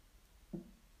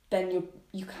 then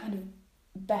you're kind of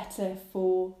better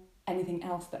for anything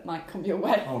else that might come your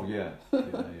way. Oh yeah.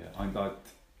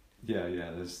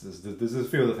 There's a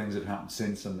few other things that have happened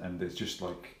since, and it's just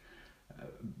like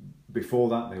before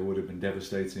that they would have been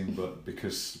devastating, but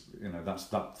because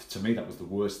that to me that was the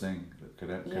worst thing that could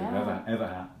have ever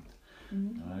happened.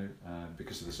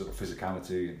 Because of the sort of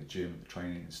physicality and the gym and the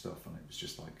training and stuff, and it was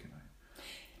just like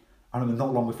I remember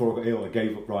not long before I got ill, I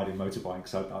gave up riding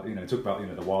motorbikes. I talk about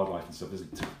the wildlife and stuff.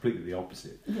 It's completely the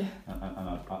opposite. Yeah. And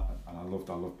I love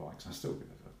bikes. I still do.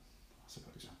 I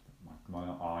suppose my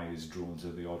eye is drawn to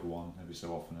the odd one every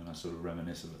so often, and I sort of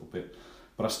reminisce a little bit.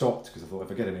 But I stopped because I thought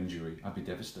if I get an injury, I'd be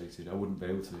devastated. I wouldn't be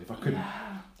able to. If I couldn't,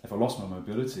 if I lost my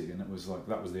mobility, and it was like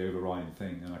that was the overriding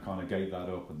thing, and I kind of gave that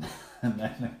up, and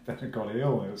then I got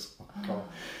ill. It was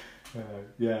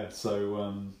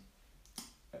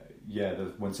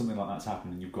when something like that's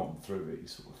happened and you've gotten through it, you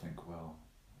sort of think, well,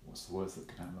 what's the worst that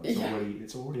could happen? It's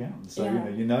already happened. So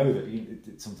you know that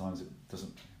it sometimes it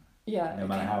doesn't. No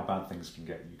matter how bad things can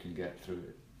get, you can get through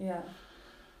it. Yeah,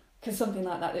 because something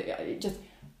like that, it just,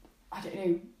 I don't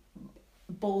know,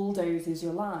 bulldozes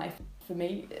your life. For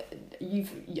me,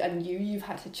 you've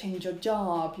had to change your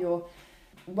job. For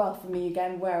me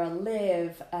again, where I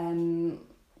live,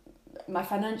 my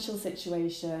financial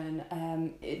situation,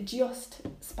 it just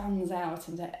spans out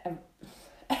into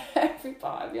every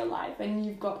part of your life, and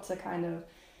you've got to kind of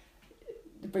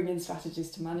bring in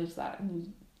strategies to manage that,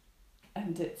 and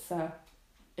it's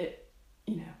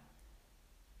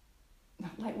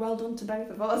like, well done to both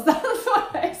of us. That's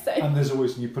what I say. And there's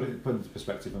always, and you put it into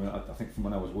perspective. I mean, I think from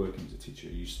when I was working as a teacher,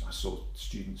 I saw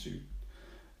students who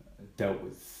dealt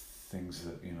with things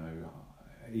that, you know,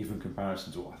 even in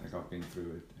comparison to what I think I've been through,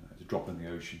 you know, it's a drop in the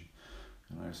ocean,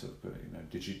 you know, sort of, you know,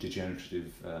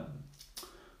 degenerative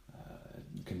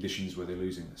conditions where they're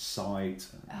losing their sight,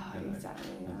 and, you know,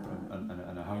 exactly,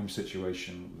 and a home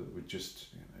situation that would just,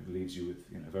 you know, leaves you with,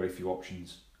 you know, very few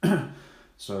options.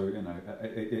 So, you know,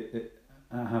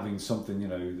 having something, you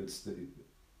know,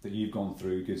 that you've gone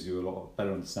through gives you a lot of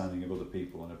better understanding of other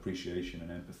people and appreciation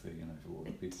and empathy, you know, for what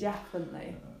other people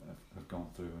definitely have gone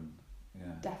through, and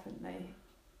yeah, definitely.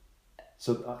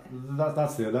 So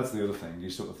that's the other thing. You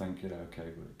sort of think, you know,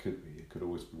 okay, well, it could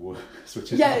always be worse,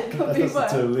 which is it could be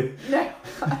worse. Totally, no,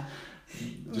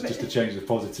 just to change the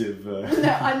positive. No,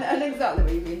 I know exactly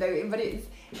what you mean, though. But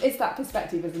it's that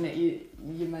perspective, isn't it?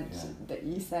 You mentioned that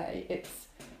you say it's.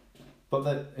 But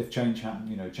that if change happens,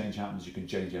 you can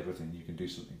change everything. You can do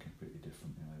something completely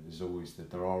different. You know, there's always that.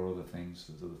 There are other things.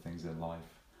 There's other things in life.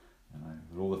 You know,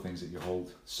 there are all the things that you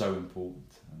hold so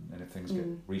important, and if things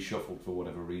get reshuffled for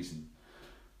whatever reason,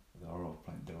 there are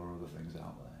other things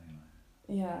out there. You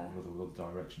know. Yeah.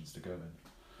 Other directions to go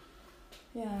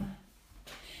in. Yeah.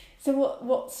 So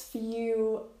what's for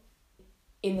you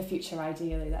in the future,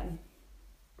 ideally, then?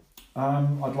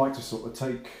 I'd like to sort of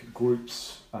take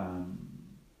groups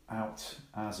out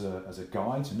as a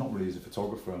guide, and not really as a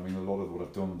photographer. I mean, a lot of what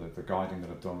I've done, the guiding that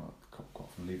I've done, I've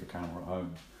often leave the camera at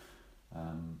home,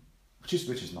 which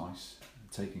is nice.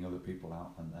 Taking other people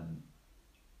out, and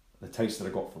the taste that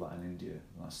I got for that in India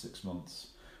the last 6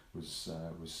 months was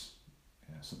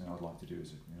something I'd like to do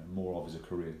more of as a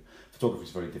career. Photography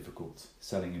is very difficult.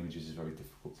 Selling images is very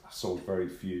difficult. I sold very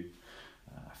few.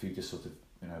 A few to sort of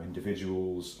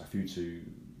individuals. A few to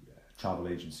travel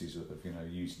agencies that have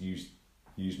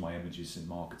used my images in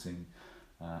marketing.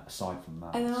 Aside from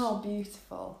that, and they're all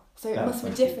beautiful. So it must be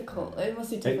difficult. It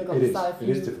must be difficult to sell. It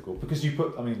is difficult because you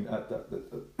put. I mean,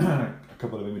 a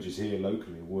couple of images here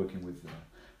locally are working with,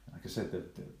 like I said, the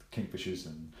kingfishers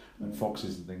and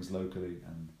foxes and things locally,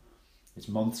 and it's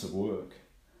months of work.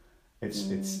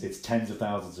 It's tens of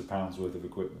thousands of pounds worth of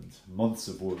equipment, months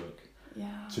of work.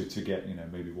 Yeah. To get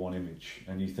maybe one image,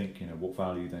 and you think what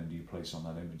value then do you place on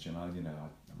that image? And I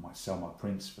might sell my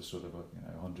prints for sort of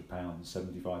 £100,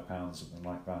 £75, something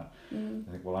like that.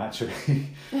 I think, well, actually,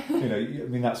 I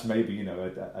mean, that's maybe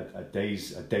a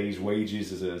day's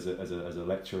wages as a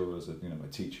lecturer, as a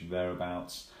teaching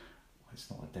thereabouts. It's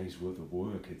not a day's worth of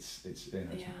work.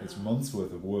 It's months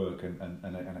worth of work and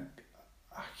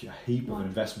a heap of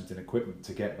investment in equipment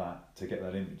to get that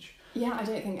image. Yeah, I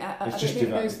don't think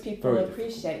most people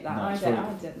appreciate that. No,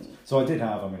 I didn't. So I did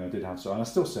have, and I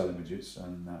still sell images,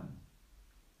 and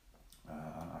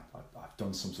I've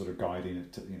done some sort of guiding,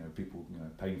 people,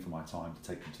 paying for my time to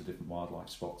take them to different wildlife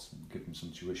spots and give them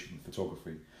some tuition in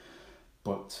photography.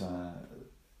 But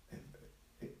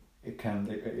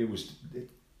it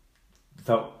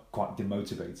felt quite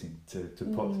demotivating to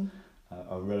put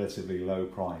a relatively low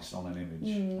price on an image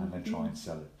and then try and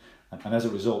sell it. And as a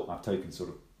result, I've taken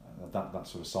sort of that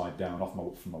sort of side down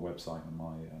from my website and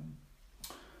my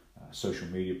social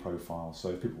media profile. So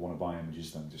if people want to buy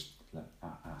images, then just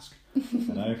ask.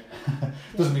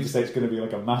 Doesn't mean to say it's going to be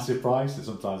like a massive price.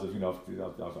 Sometimes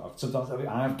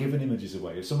I have given images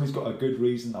away. If somebody's got a good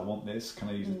reason, I want this, can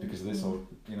I use it because of this, or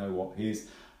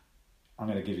I'm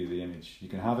going to give you the image. You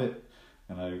can have it.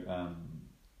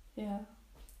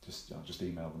 Just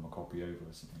email them a copy over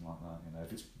or something like that.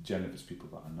 If it's people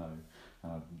that I know,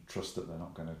 and I trust that they're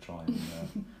not going to try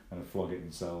and flog it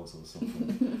themselves or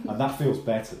something, and that feels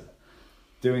better.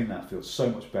 Doing that feels so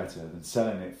much better than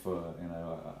selling it for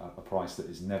a price that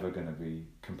is never going to be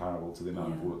comparable to the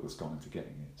amount of work that's gone into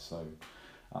getting it. So,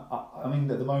 I mean,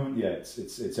 at the moment,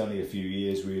 it's only a few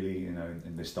years really,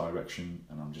 in this direction,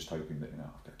 and I'm just hoping that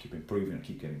I keep improving, I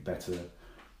keep getting better.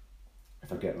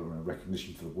 If I get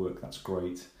recognition for the work, that's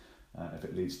great. If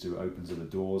it opens other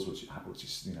doors, which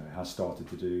is it has started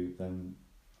to do, then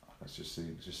let's just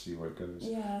see where it goes.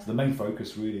 Yeah. So the main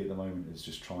focus really at the moment is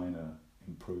just trying to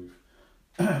improve,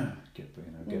 get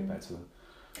better.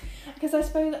 Because I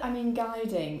suppose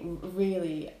guiding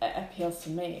really appeals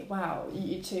to me. Wow,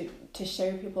 to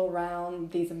show people around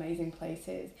these amazing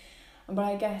places, but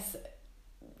I guess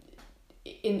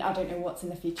I don't know what's in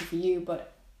the future for you,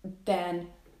 but then.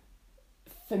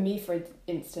 For me, for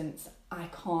instance, I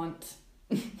can't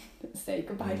say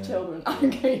goodbye to children. I'm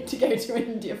going to go to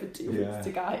India for 2 weeks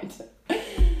to guide.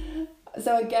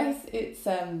 So I guess it's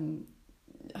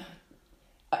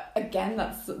again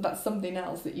that's something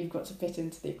else that you've got to fit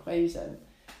into the equation.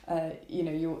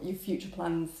 Your future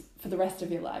plans for the rest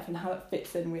of your life and how it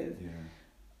fits in with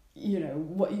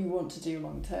what you want to do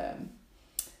long term.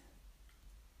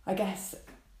 I guess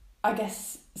I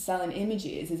guess selling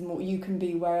images is more, you can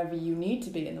be wherever you need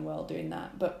to be in the world doing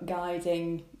that, but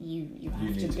guiding, you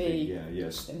have to be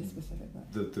yes. in a specific way.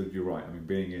 You're right. I mean,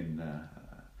 being in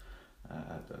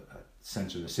at the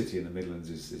centre of the city in the Midlands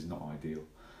is not ideal.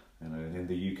 You know, in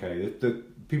the UK, the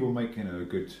people make, you know, a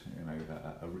good, you know,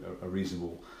 a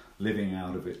reasonable living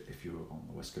out of it if you're on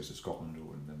the west coast of Scotland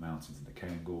or in the mountains in the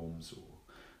Cairngorms, or,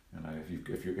 you know,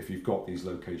 if you've got these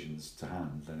locations to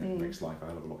hand, then it makes life a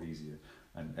hell of a lot easier.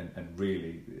 And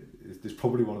really, it's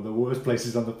probably one of the worst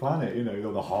places on the planet, you know,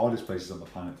 or the hardest places on the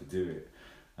planet to do it.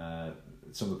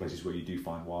 Some of the places where you do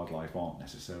find wildlife aren't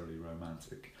necessarily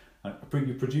romantic. And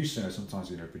you produce, you know, sometimes,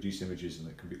 you know, produce images and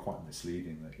it can be quite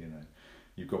misleading that, you know,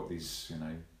 you've got these, you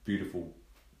know, beautiful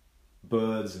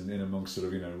birds and in amongst sort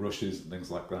of, you know, rushes and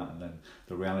things like that, and then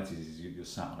the reality is you're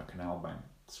sat on a canal bank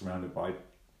surrounded by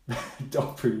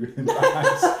dog poo and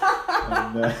bags,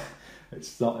 and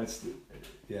it's not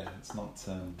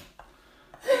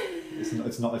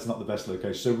the best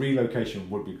location. So relocation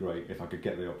would be great if I could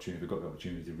get the opportunity. If I got the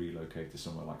opportunity to relocate to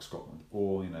somewhere like Scotland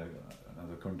or, you know,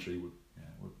 another country would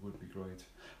be great.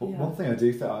 Well, one thing I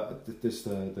do think this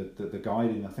the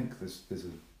guiding. I think there's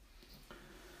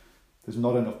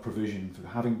not enough provision for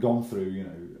having gone through, you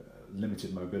know,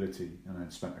 limited mobility and then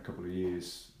spent a couple of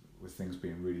years with things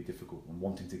being really difficult and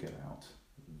wanting to get out.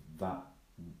 That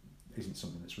isn't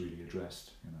something that's really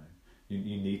addressed. You know,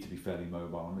 you need to be fairly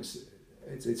mobile, and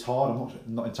it's hard. I'm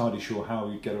not entirely sure how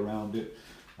you get around it.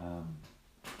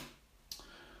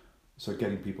 So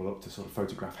getting people up to sort of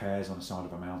photograph hares on the side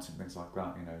of a mountain, things like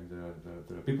that. You know,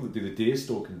 there are people that do the deer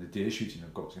stalking and the deer shooting.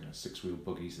 Have got, you know, 6-wheel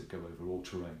buggies that go over all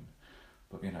terrain.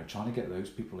 But, you know, trying to get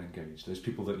those people engaged, those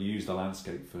people that use the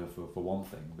landscape for one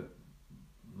thing that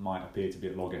might appear to be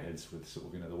at loggerheads with sort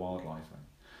of, you know, the wildlife thing.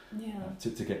 Yeah.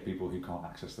 To get people who can't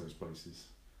access those places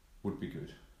would be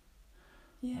good.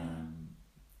 Yeah.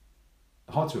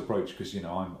 Hard to approach because, you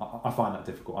know, I find that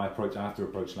difficult. I have to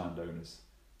approach landowners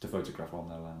to photograph on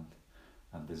their land,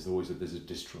 and there's a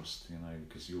distrust, you know,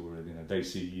 because they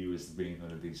see you as being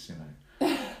one of these, you know,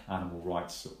 animal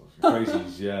rights sort of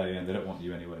crazies. And they don't want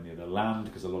you anywhere near their land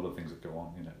because a lot of things that go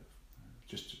on, you know,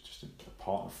 just a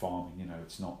part of farming. You know,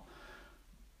 it's not.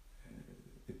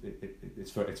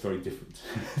 It's very different.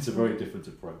 It's a very different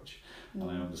approach, and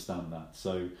I understand that.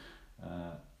 So,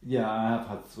 I have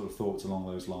had sort of thoughts along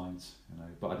those lines, you know.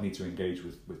 But I'd need to engage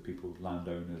with people,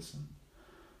 landowners, and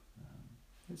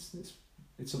it's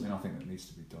something I think that needs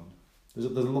to be done.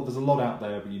 There's a lot out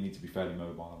there, but you need to be fairly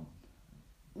mobile.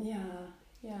 Yeah.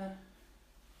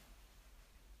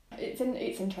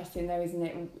 It's interesting though, isn't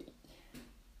it?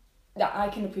 That I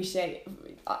can appreciate.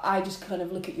 I just kind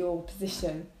of look at your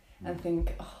position and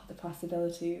think, oh, the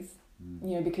possibilities.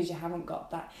 You know, because you haven't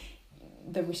got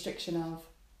the restriction of,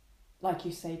 like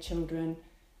you say, children,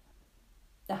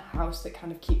 a house that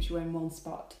kind of keeps you in one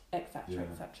spot, etc.,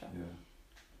 etc.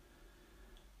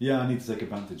 Yeah, I need to take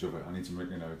advantage of it. I need to make,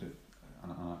 you know,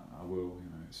 and I will, you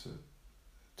know,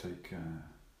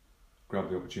 grab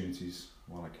the opportunities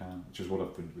while I can, which is what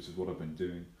I've been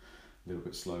doing. A little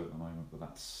bit slow at the moment, but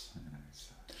that's, you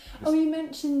know, you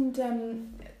mentioned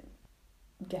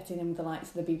getting in with the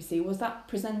likes of the BBC. Was that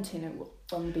presenting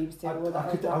on the BBC?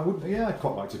 I'd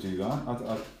quite like to do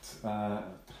that.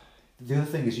 The other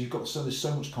thing is there's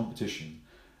so much competition,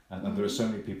 and there are so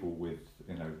many people with,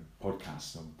 you know,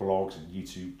 podcasts and blogs and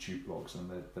YouTube blogs, and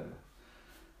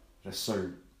they're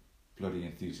so bloody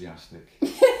enthusiastic.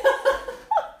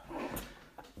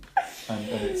 and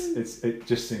it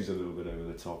just seems a little bit over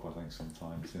the top, I think,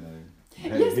 sometimes, you know.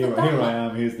 Here I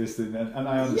am, here's this thing, and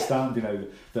I understand, you know,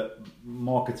 that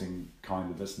marketing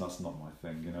kind of, that's not my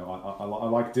thing, you know. I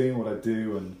like doing what I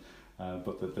do, and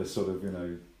but the sort of, you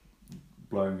know,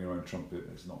 blowing your own trumpet,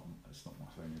 it's not my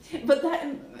thing. But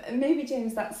that, maybe,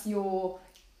 James, that's your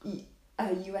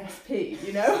USP,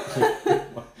 you know.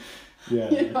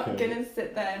 You're not gonna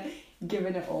sit there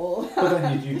giving it all. But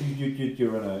then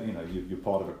you're in a, you know, you're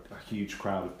part of a huge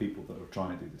crowd of people that are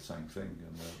trying to do the same thing,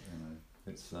 and you know,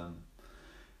 it's.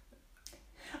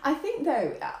 I think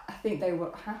though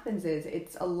what happens is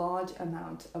it's a large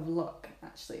amount of luck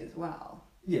actually as well.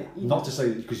 Yeah, not to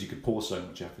say because you could pour so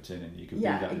much effort in and you could be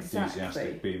that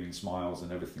enthusiastic, beaming smiles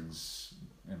and everything's,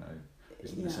 you know,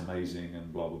 isn't this amazing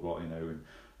and blah blah blah, you know,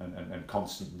 and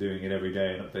constant doing it every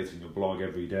day and updating your blog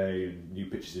every day and new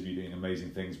pictures of you doing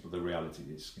amazing things, but the reality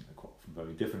is, you know, quite often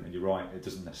very different. And you're right, it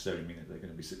doesn't necessarily mean that they're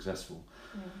going to be successful.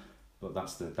 But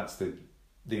that's the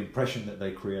impression that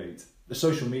they create. The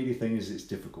social media thing it's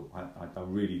difficult. I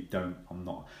really don't. I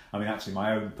mean, actually,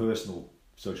 my own personal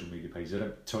social media pages, I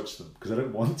don't touch them because I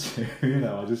don't want to. You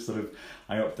know, I just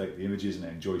I update the images and I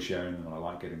enjoy sharing them, and I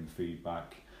like getting the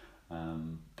feedback.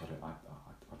 But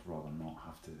I'd rather not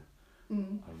have to.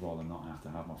 Mm. I'd rather not have to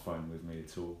have my phone with me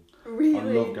at all. Really? I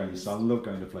love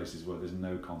going to places where there's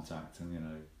no contact,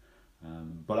 and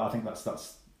but I think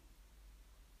that's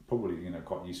probably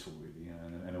quite useful, really.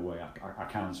 In a way, I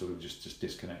can sort of just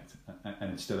disconnect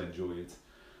and still enjoy it.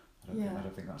 I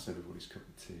don't think that's everybody's cup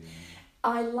of tea.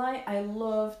 I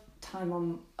love time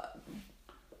on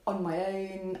my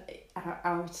own,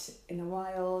 out in the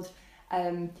wild.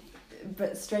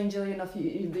 But strangely enough,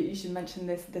 you should mention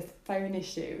this phone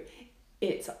issue.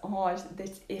 It's odd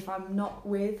that if I'm not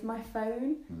with my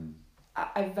phone,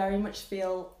 I very much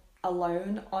feel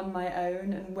alone on my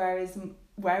own. And where is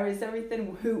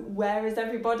everything? Where is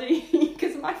everybody?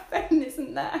 Because my phone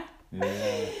isn't there.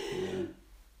 Yeah.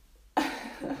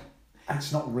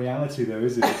 It's not reality though,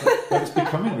 is it? It's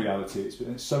becoming reality.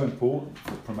 It's so important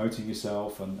for promoting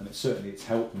yourself, and it's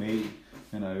helped me,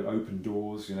 open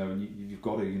doors, and you've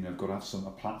got to have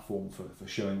a platform for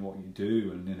showing what you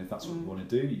do, and if that's what you want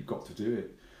to do, you've got to do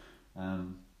it.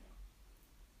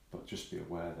 But just be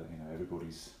aware that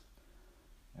everybody's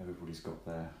got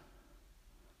their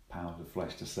pound of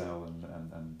flesh to sell,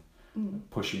 and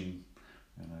pushing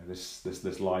this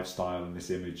lifestyle and this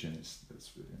image, and it's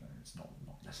not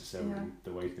necessarily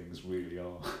the way things really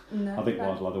are. No, I think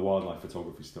the wildlife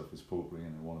photography stuff is probably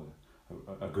one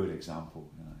of a good example.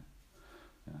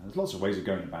 There's lots of ways of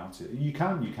going about it. You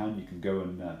can go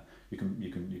and you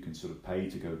can sort of pay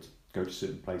to go to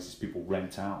certain places. People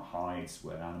rent out hides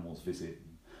where animals visit.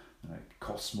 It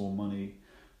costs more money.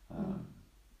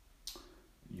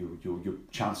 Your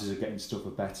chances of getting stuff are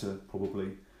better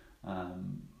probably.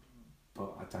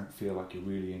 But I don't feel like you're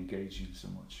really engaging so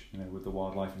much, with the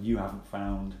wildlife. And you haven't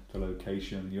found the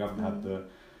location. You haven't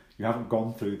you haven't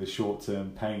gone through the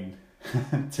short-term pain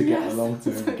to get the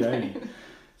long-term gain.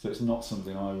 So it's not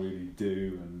something I really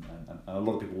do, and a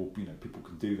lot of people, people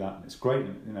can do that, and it's great.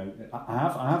 And, I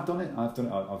have done it. I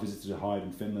visited a hide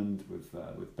in Finland with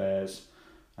bears,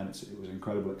 and it was an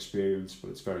incredible experience. But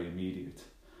it's very immediate.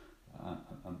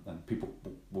 And people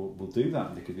will do that,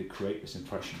 and they could create this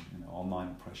impression, online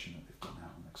impression that they've gone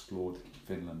out and explored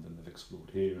Finland, and they've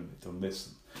explored here, and they've done this.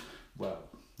 And, well,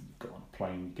 you get on a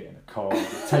plane, you get in a car, you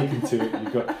get taken to it,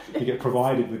 and you get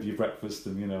provided with your breakfast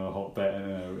and a hot bed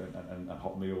and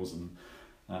hot meals, and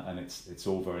it's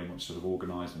all very much sort of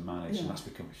organised and managed, and that's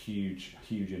become a huge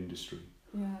industry.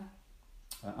 Yeah.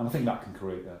 And I think that can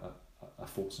create a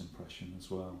false impression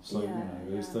as well. So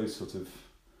there's those sort of.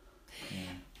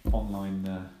 Online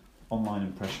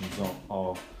impressions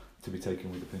are to be taken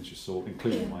with a pinch of salt,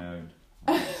 including my own.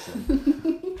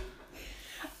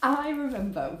 I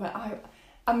remember when I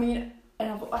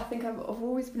think I've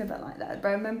always been a bit like that, but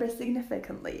I remember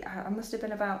significantly, I must have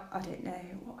been about, I don't know,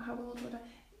 how old would I,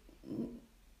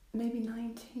 maybe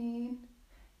 19,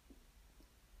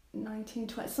 20,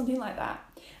 something like that.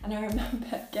 And I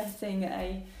remember getting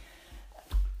a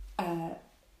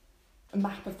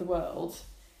map of the world,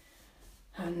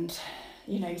 and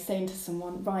saying to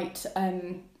someone, right,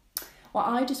 well,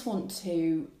 I just want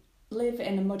to live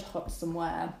in a mud hut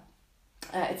somewhere.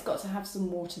 It's got to have some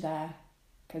water there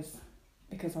because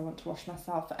I want to wash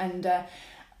myself, and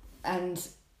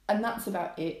that's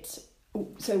about it.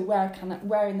 So where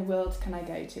in the world can I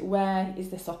go to? Where is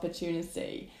this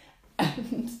opportunity?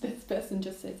 And this person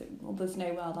just says, well, there's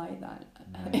nowhere like that.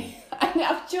 And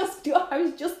I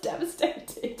was just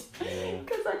devastated,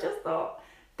 because I just thought,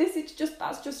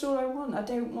 that's just all I want. I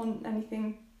don't want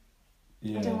anything.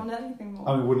 Yeah. I don't want anything more.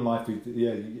 I mean, wouldn't life be?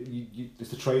 Yeah,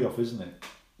 it's a trade-off, isn't it?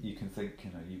 You can think,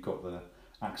 you've got the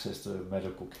access to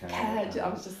medical care. I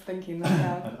was just thinking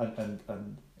that. and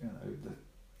the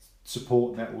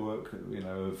support network,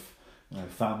 of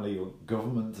family or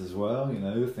government as well.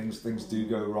 Things do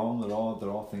go wrong.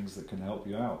 There are things that can help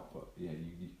you out, but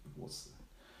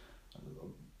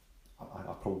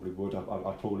I probably would.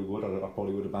 I probably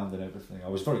would abandon everything. I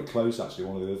was very close, actually.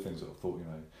 One of the other things that I thought,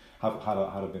 had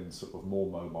I been sort of more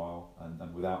mobile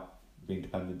and without being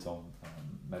dependent on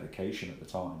medication at the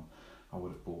time, I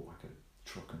would have bought like a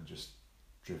truck and just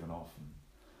driven off and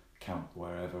camped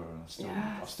wherever. And I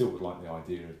still would like the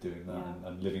idea of doing that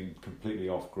and living completely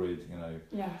off grid.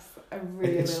 Yes, I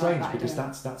really. It's strange like that because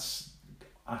that's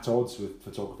at odds with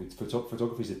photography.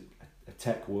 Photography is a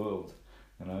tech world,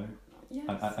 Yes.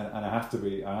 And I have to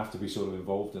be sort of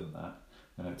involved in that,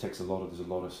 and it takes there's a lot of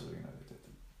sort of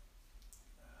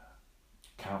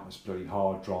countless bloody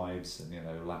hard drives and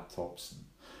laptops and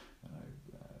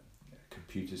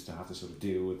computers to have to sort of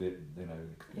deal with it,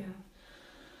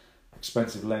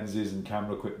 expensive lenses and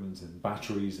camera equipment and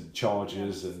batteries and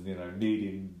chargers, and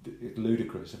needing it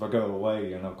ludicrous. If I go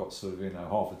away and I've got sort of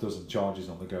half a dozen chargers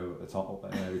on the go at a time,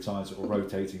 every time, sort of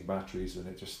rotating batteries, and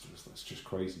it's just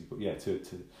crazy. But yeah, to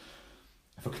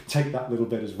if I could take that little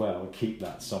bit as well and keep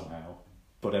that somehow,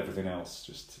 but everything else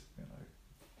just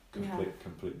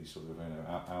completely sort of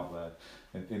out there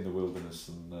in the wilderness,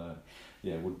 and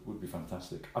would be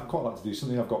fantastic. I'd quite like to do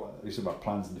something. I've got these about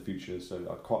plans in the future, so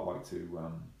I'd quite like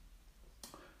to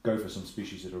go for some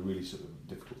species that are really sort of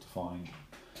difficult to find.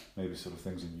 Maybe sort of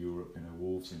things in Europe,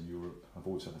 wolves in Europe. I've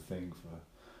always had a thing for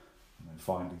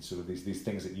finding sort of these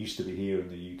things that used to be here in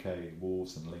the UK,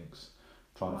 wolves and lynx.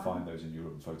 Trying to find those in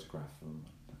Europe and photograph them,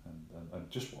 and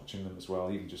just watching them as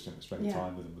well, even just spending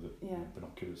time with them with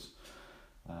binoculars.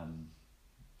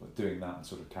 But doing that and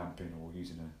sort of camping or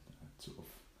using a sort of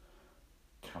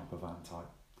camper van type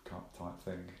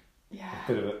thing. Yeah.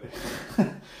 A bit of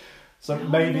it. So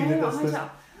maybe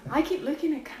I keep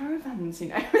looking at caravans,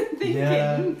 and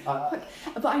thinking,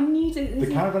 but I need it. The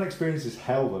caravan experience is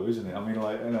hell, though, isn't it? I mean,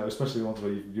 especially ones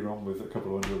where you're on with a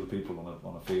couple of hundred other people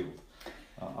on a field.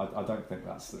 I don't think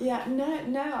that's the... Yeah,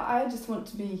 no, I just want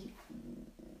to be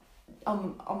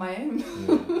on my own.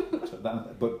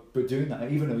 But doing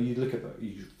that, even though you look at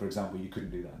for example, you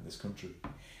couldn't do that in this country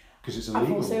because it's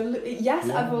illegal.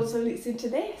 I've also looked into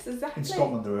this, exactly. In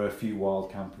Scotland there are a few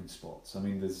wild camping spots. I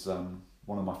mean, there's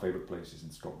one of my favourite places in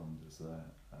Scotland is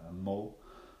Mull,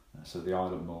 so the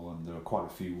Isle of Mull, and there are quite a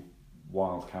few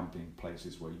wild camping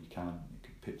places where you can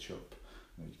pitch up.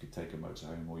 You could take a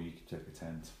motorhome or you could take a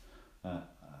tent.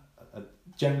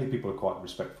 Generally, people are quite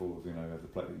respectful of the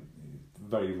place.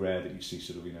 Very rare that you see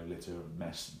sort of litter and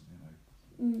mess,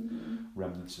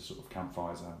 remnants of sort of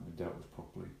campfires that haven't been dealt with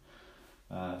properly.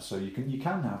 So you can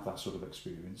have that sort of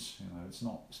experience. It's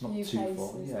not too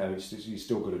far. Yeah, you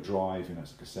still got to drive.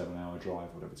 It's like a 7-hour drive,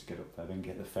 or whatever, to get up there. Then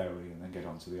get the ferry and then get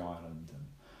onto the island.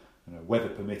 And weather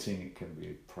permitting, it can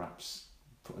be perhaps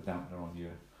put a dampener on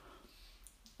your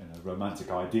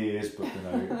romantic ideas, but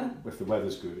if the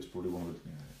weather's good, it's probably one of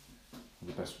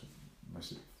the best,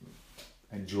 most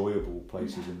enjoyable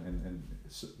places in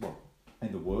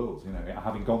the world.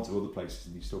 Having gone to other places,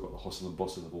 and you've still got the hustle and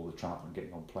bustle of all the travel and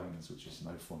getting on planes, which is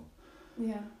no fun.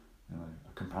 Yeah.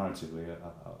 Comparatively,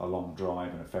 a long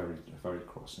drive and a ferry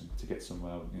crossing to get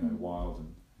somewhere wild,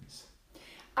 and it's.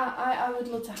 I would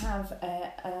love to have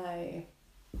a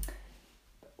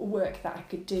work that I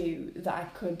could do, that I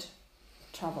could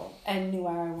travel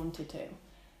anywhere I wanted to,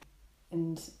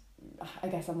 and I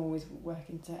guess I'm always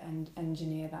working to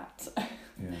engineer that.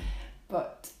 Yeah.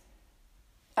 But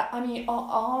I mean,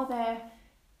 are there,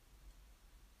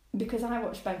 because I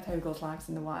watch Ben Fogle's Lives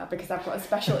in the Wild, because I've got a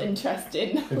special interest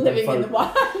in living in the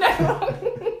wild. No,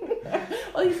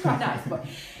 well, he's quite nice,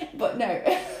 but no,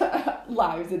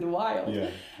 Lives in the Wild. Yeah.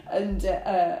 And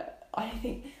I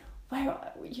think,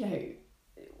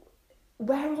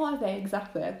 where are they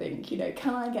exactly? I think,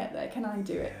 can I get there? Can I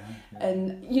do it? Yeah.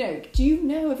 And do you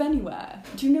know of anywhere?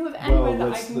 Do you know of anywhere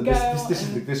that I can go?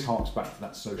 This harks back to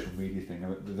that social media thing.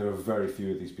 There are very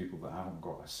few of these people that haven't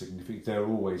got a significant. They're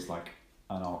always like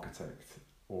an architect,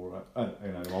 or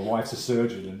my wife's a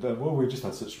surgeon, and we've just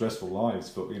had such stressful lives.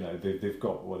 But they've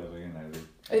got whatever.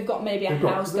 They've got maybe a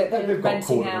house that they're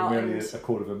renting out, a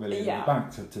 $250,000 in the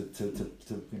bank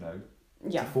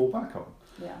to fall back on.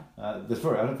 Yeah. I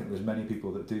don't think there's many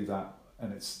people that do that,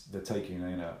 and they're taking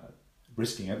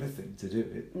risking everything to do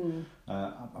it.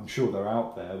 I'm sure they're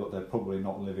out there, but they're probably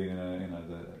not living in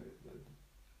a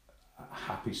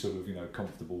happy sort of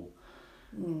comfortable.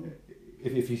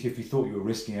 If you thought you were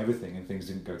risking everything and things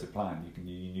didn't go to plan, you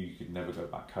knew you could never go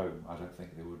back home. I don't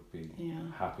think they would be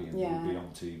happy, and they would be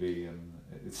on TV, and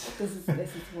this is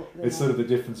what it's sort of the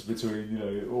difference between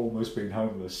almost being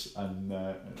homeless and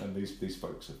these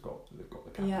folks they've got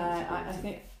the capital. Yeah, I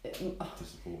think to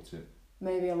support it.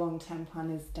 Maybe a long-term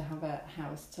plan is to have a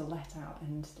house to let out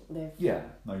and live. Yeah,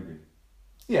 maybe.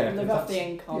 Yeah, live off the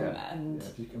income and. Yeah,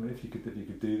 if you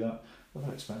could do that. Well,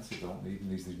 they're expensive, aren't they? Even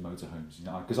these motorhomes,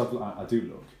 because I do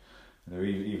look,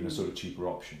 even a sort of cheaper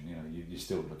option, you're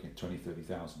still looking at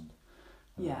 20,000-30,000.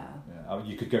 Yeah.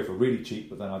 You could go for really cheap,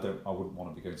 but then I wouldn't want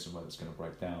to be going somewhere that's going to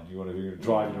break down. You want to be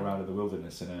driving around in the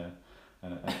wilderness in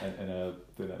a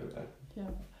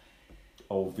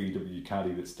old VW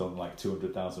Caddy that's done like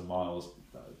 200,000 miles.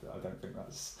 I don't think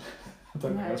that's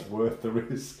that's worth the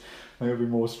risk. I think it'll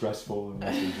be more stressful and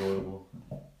less enjoyable.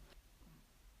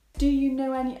 Do you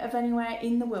know anywhere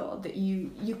in the world that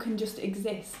you can just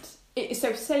exist?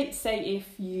 So say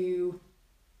if you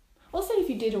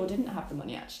did or didn't have the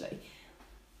money, actually,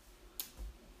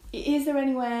 is there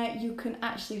anywhere you can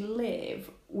actually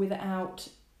live without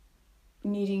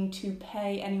needing to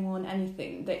pay anyone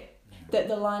anything, that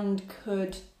the land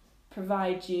could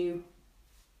provide you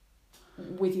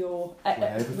with your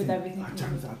with everything. I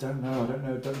don't know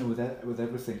with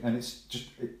everything, and it's just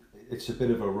it's a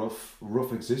bit of a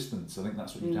rough existence. I think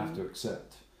that's what you'd have to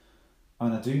accept. I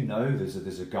mean, I do know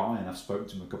there's a guy, and I've spoken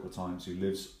to him a couple of times, who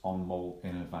lives on Mull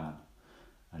in a van,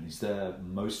 and he's there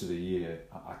most of the year.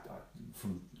 I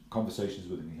from conversations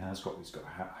with him, he's got a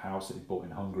house that he bought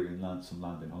in Hungary and some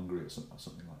land in Hungary or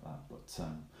something like that. But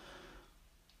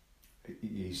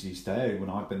he's there when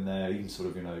I've been there, even sort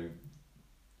of, you know,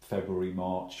 February,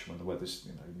 March, when the weather's,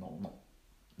 you know, not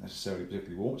necessarily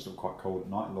particularly warm, it's still quite cold at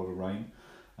night, a lot of rain.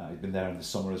 He's been there in the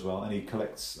summer as well, and he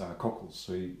collects cockles.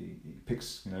 So he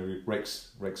picks, you know,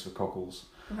 rakes for cockles,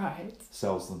 right?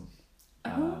 Sells them.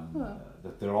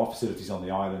 There are facilities on the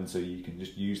island, so you can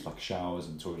just use like showers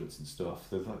and toilets and stuff.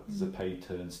 There's a paid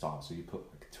turnstile, so you put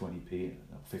like 20p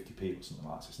or 50p or something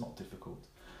like that. So it's not difficult.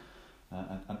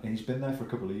 And he's been there for a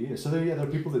couple of years. So there are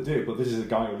people that do it, but this is a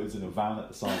guy who lives in a van at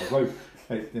the side of the road.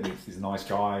 He's a nice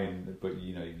guy, but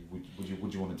you know, would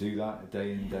you want to do that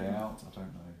day in, day out? I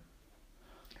don't know.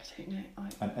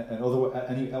 And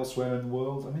any elsewhere in the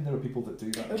world? I mean, there are people that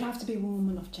do that. It would have to be warm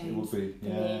enough, James. It would be,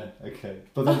 yeah, okay.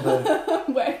 But then look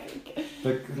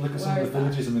at some of the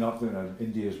villages. I mean, I've been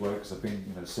India as well, because I've been,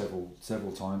 you know,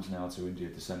 several times now to India,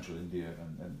 to central India,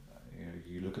 and you know,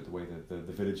 you look at the way that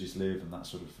the villages live and that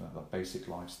sort of that basic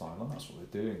lifestyle, and that's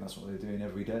what they're doing. That's what they're doing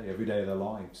every day of their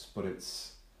lives. But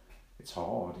it's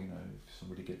hard, you know. If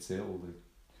somebody gets ill,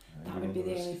 that would be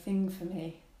the only thing for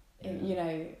me. Yeah. You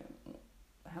know,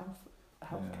 health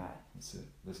care. That's it.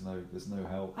 There's no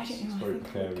help. I don't know. It's very I think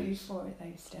precarious. I would go for it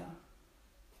though. Still.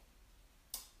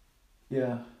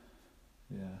 Yeah.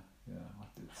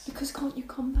 Because can't you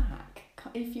come back?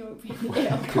 If you're really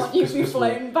ill, can't you be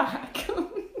flown back?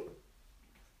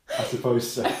 I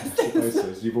suppose so.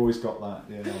 So you've always got that.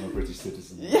 Yeah, I'm a British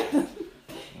citizen. Yeah. Well,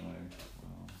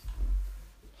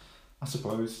 I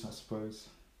suppose.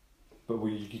 But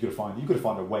you got to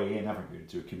find a way in, haven't you,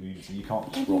 to a community? You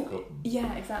can't just rock up.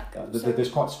 Yeah, exactly. There's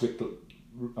quite strict. I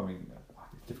mean,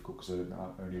 it's difficult because I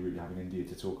only really have in India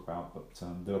to talk about. But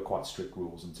there are quite strict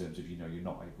rules in terms of, you know, you're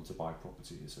not able to buy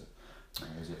property as a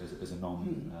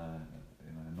non.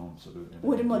 Non sort of.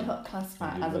 Would a mud hut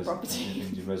classify as a property?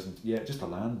 Indian resident, yeah, just the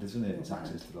land, isn't it? It's land.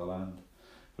 Access to the land.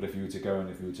 But if you were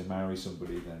to marry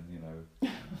somebody, then, you know,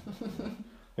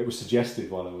 it was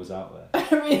suggested while I was out there.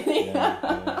 Really?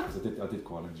 Yeah, because I did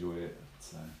quite enjoy it.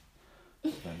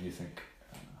 But then you think,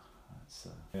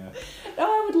 yeah. No,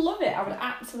 I would love it. I would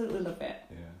absolutely love it.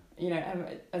 Yeah. You know,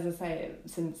 as I say,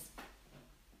 since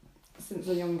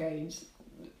a young age,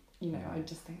 you know, I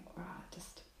just think, wow,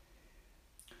 just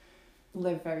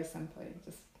live very simply.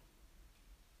 Just.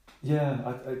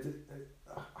 Yeah,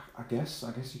 I guess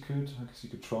you could. I guess you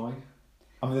could try.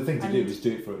 I mean, the thing to do is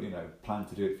do it for, you know, plan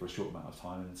to do it for a short amount of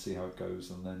time and see how it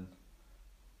goes, and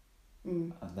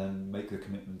then make the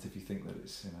commitment if you think that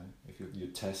it's, you know, if your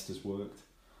test has worked.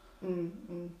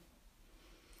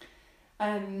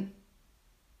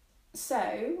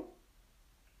 So,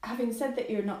 having said that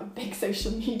you're not a big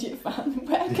social media fan,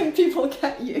 where can people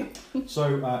get you?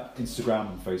 So,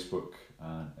 Instagram and Facebook,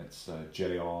 it's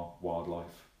JR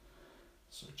Wildlife,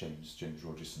 so James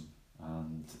Rogerson,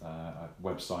 and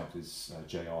website is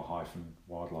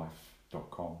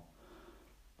jr-wildlife.com.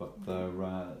 But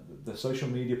the social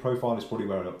media profile is probably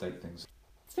where I update things.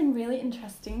 It's been really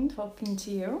interesting talking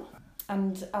to you,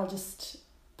 and I'll just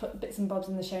put bits and bobs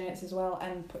in the show notes as well,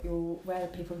 and put where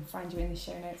people can find you in the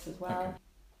show notes as well. Okay.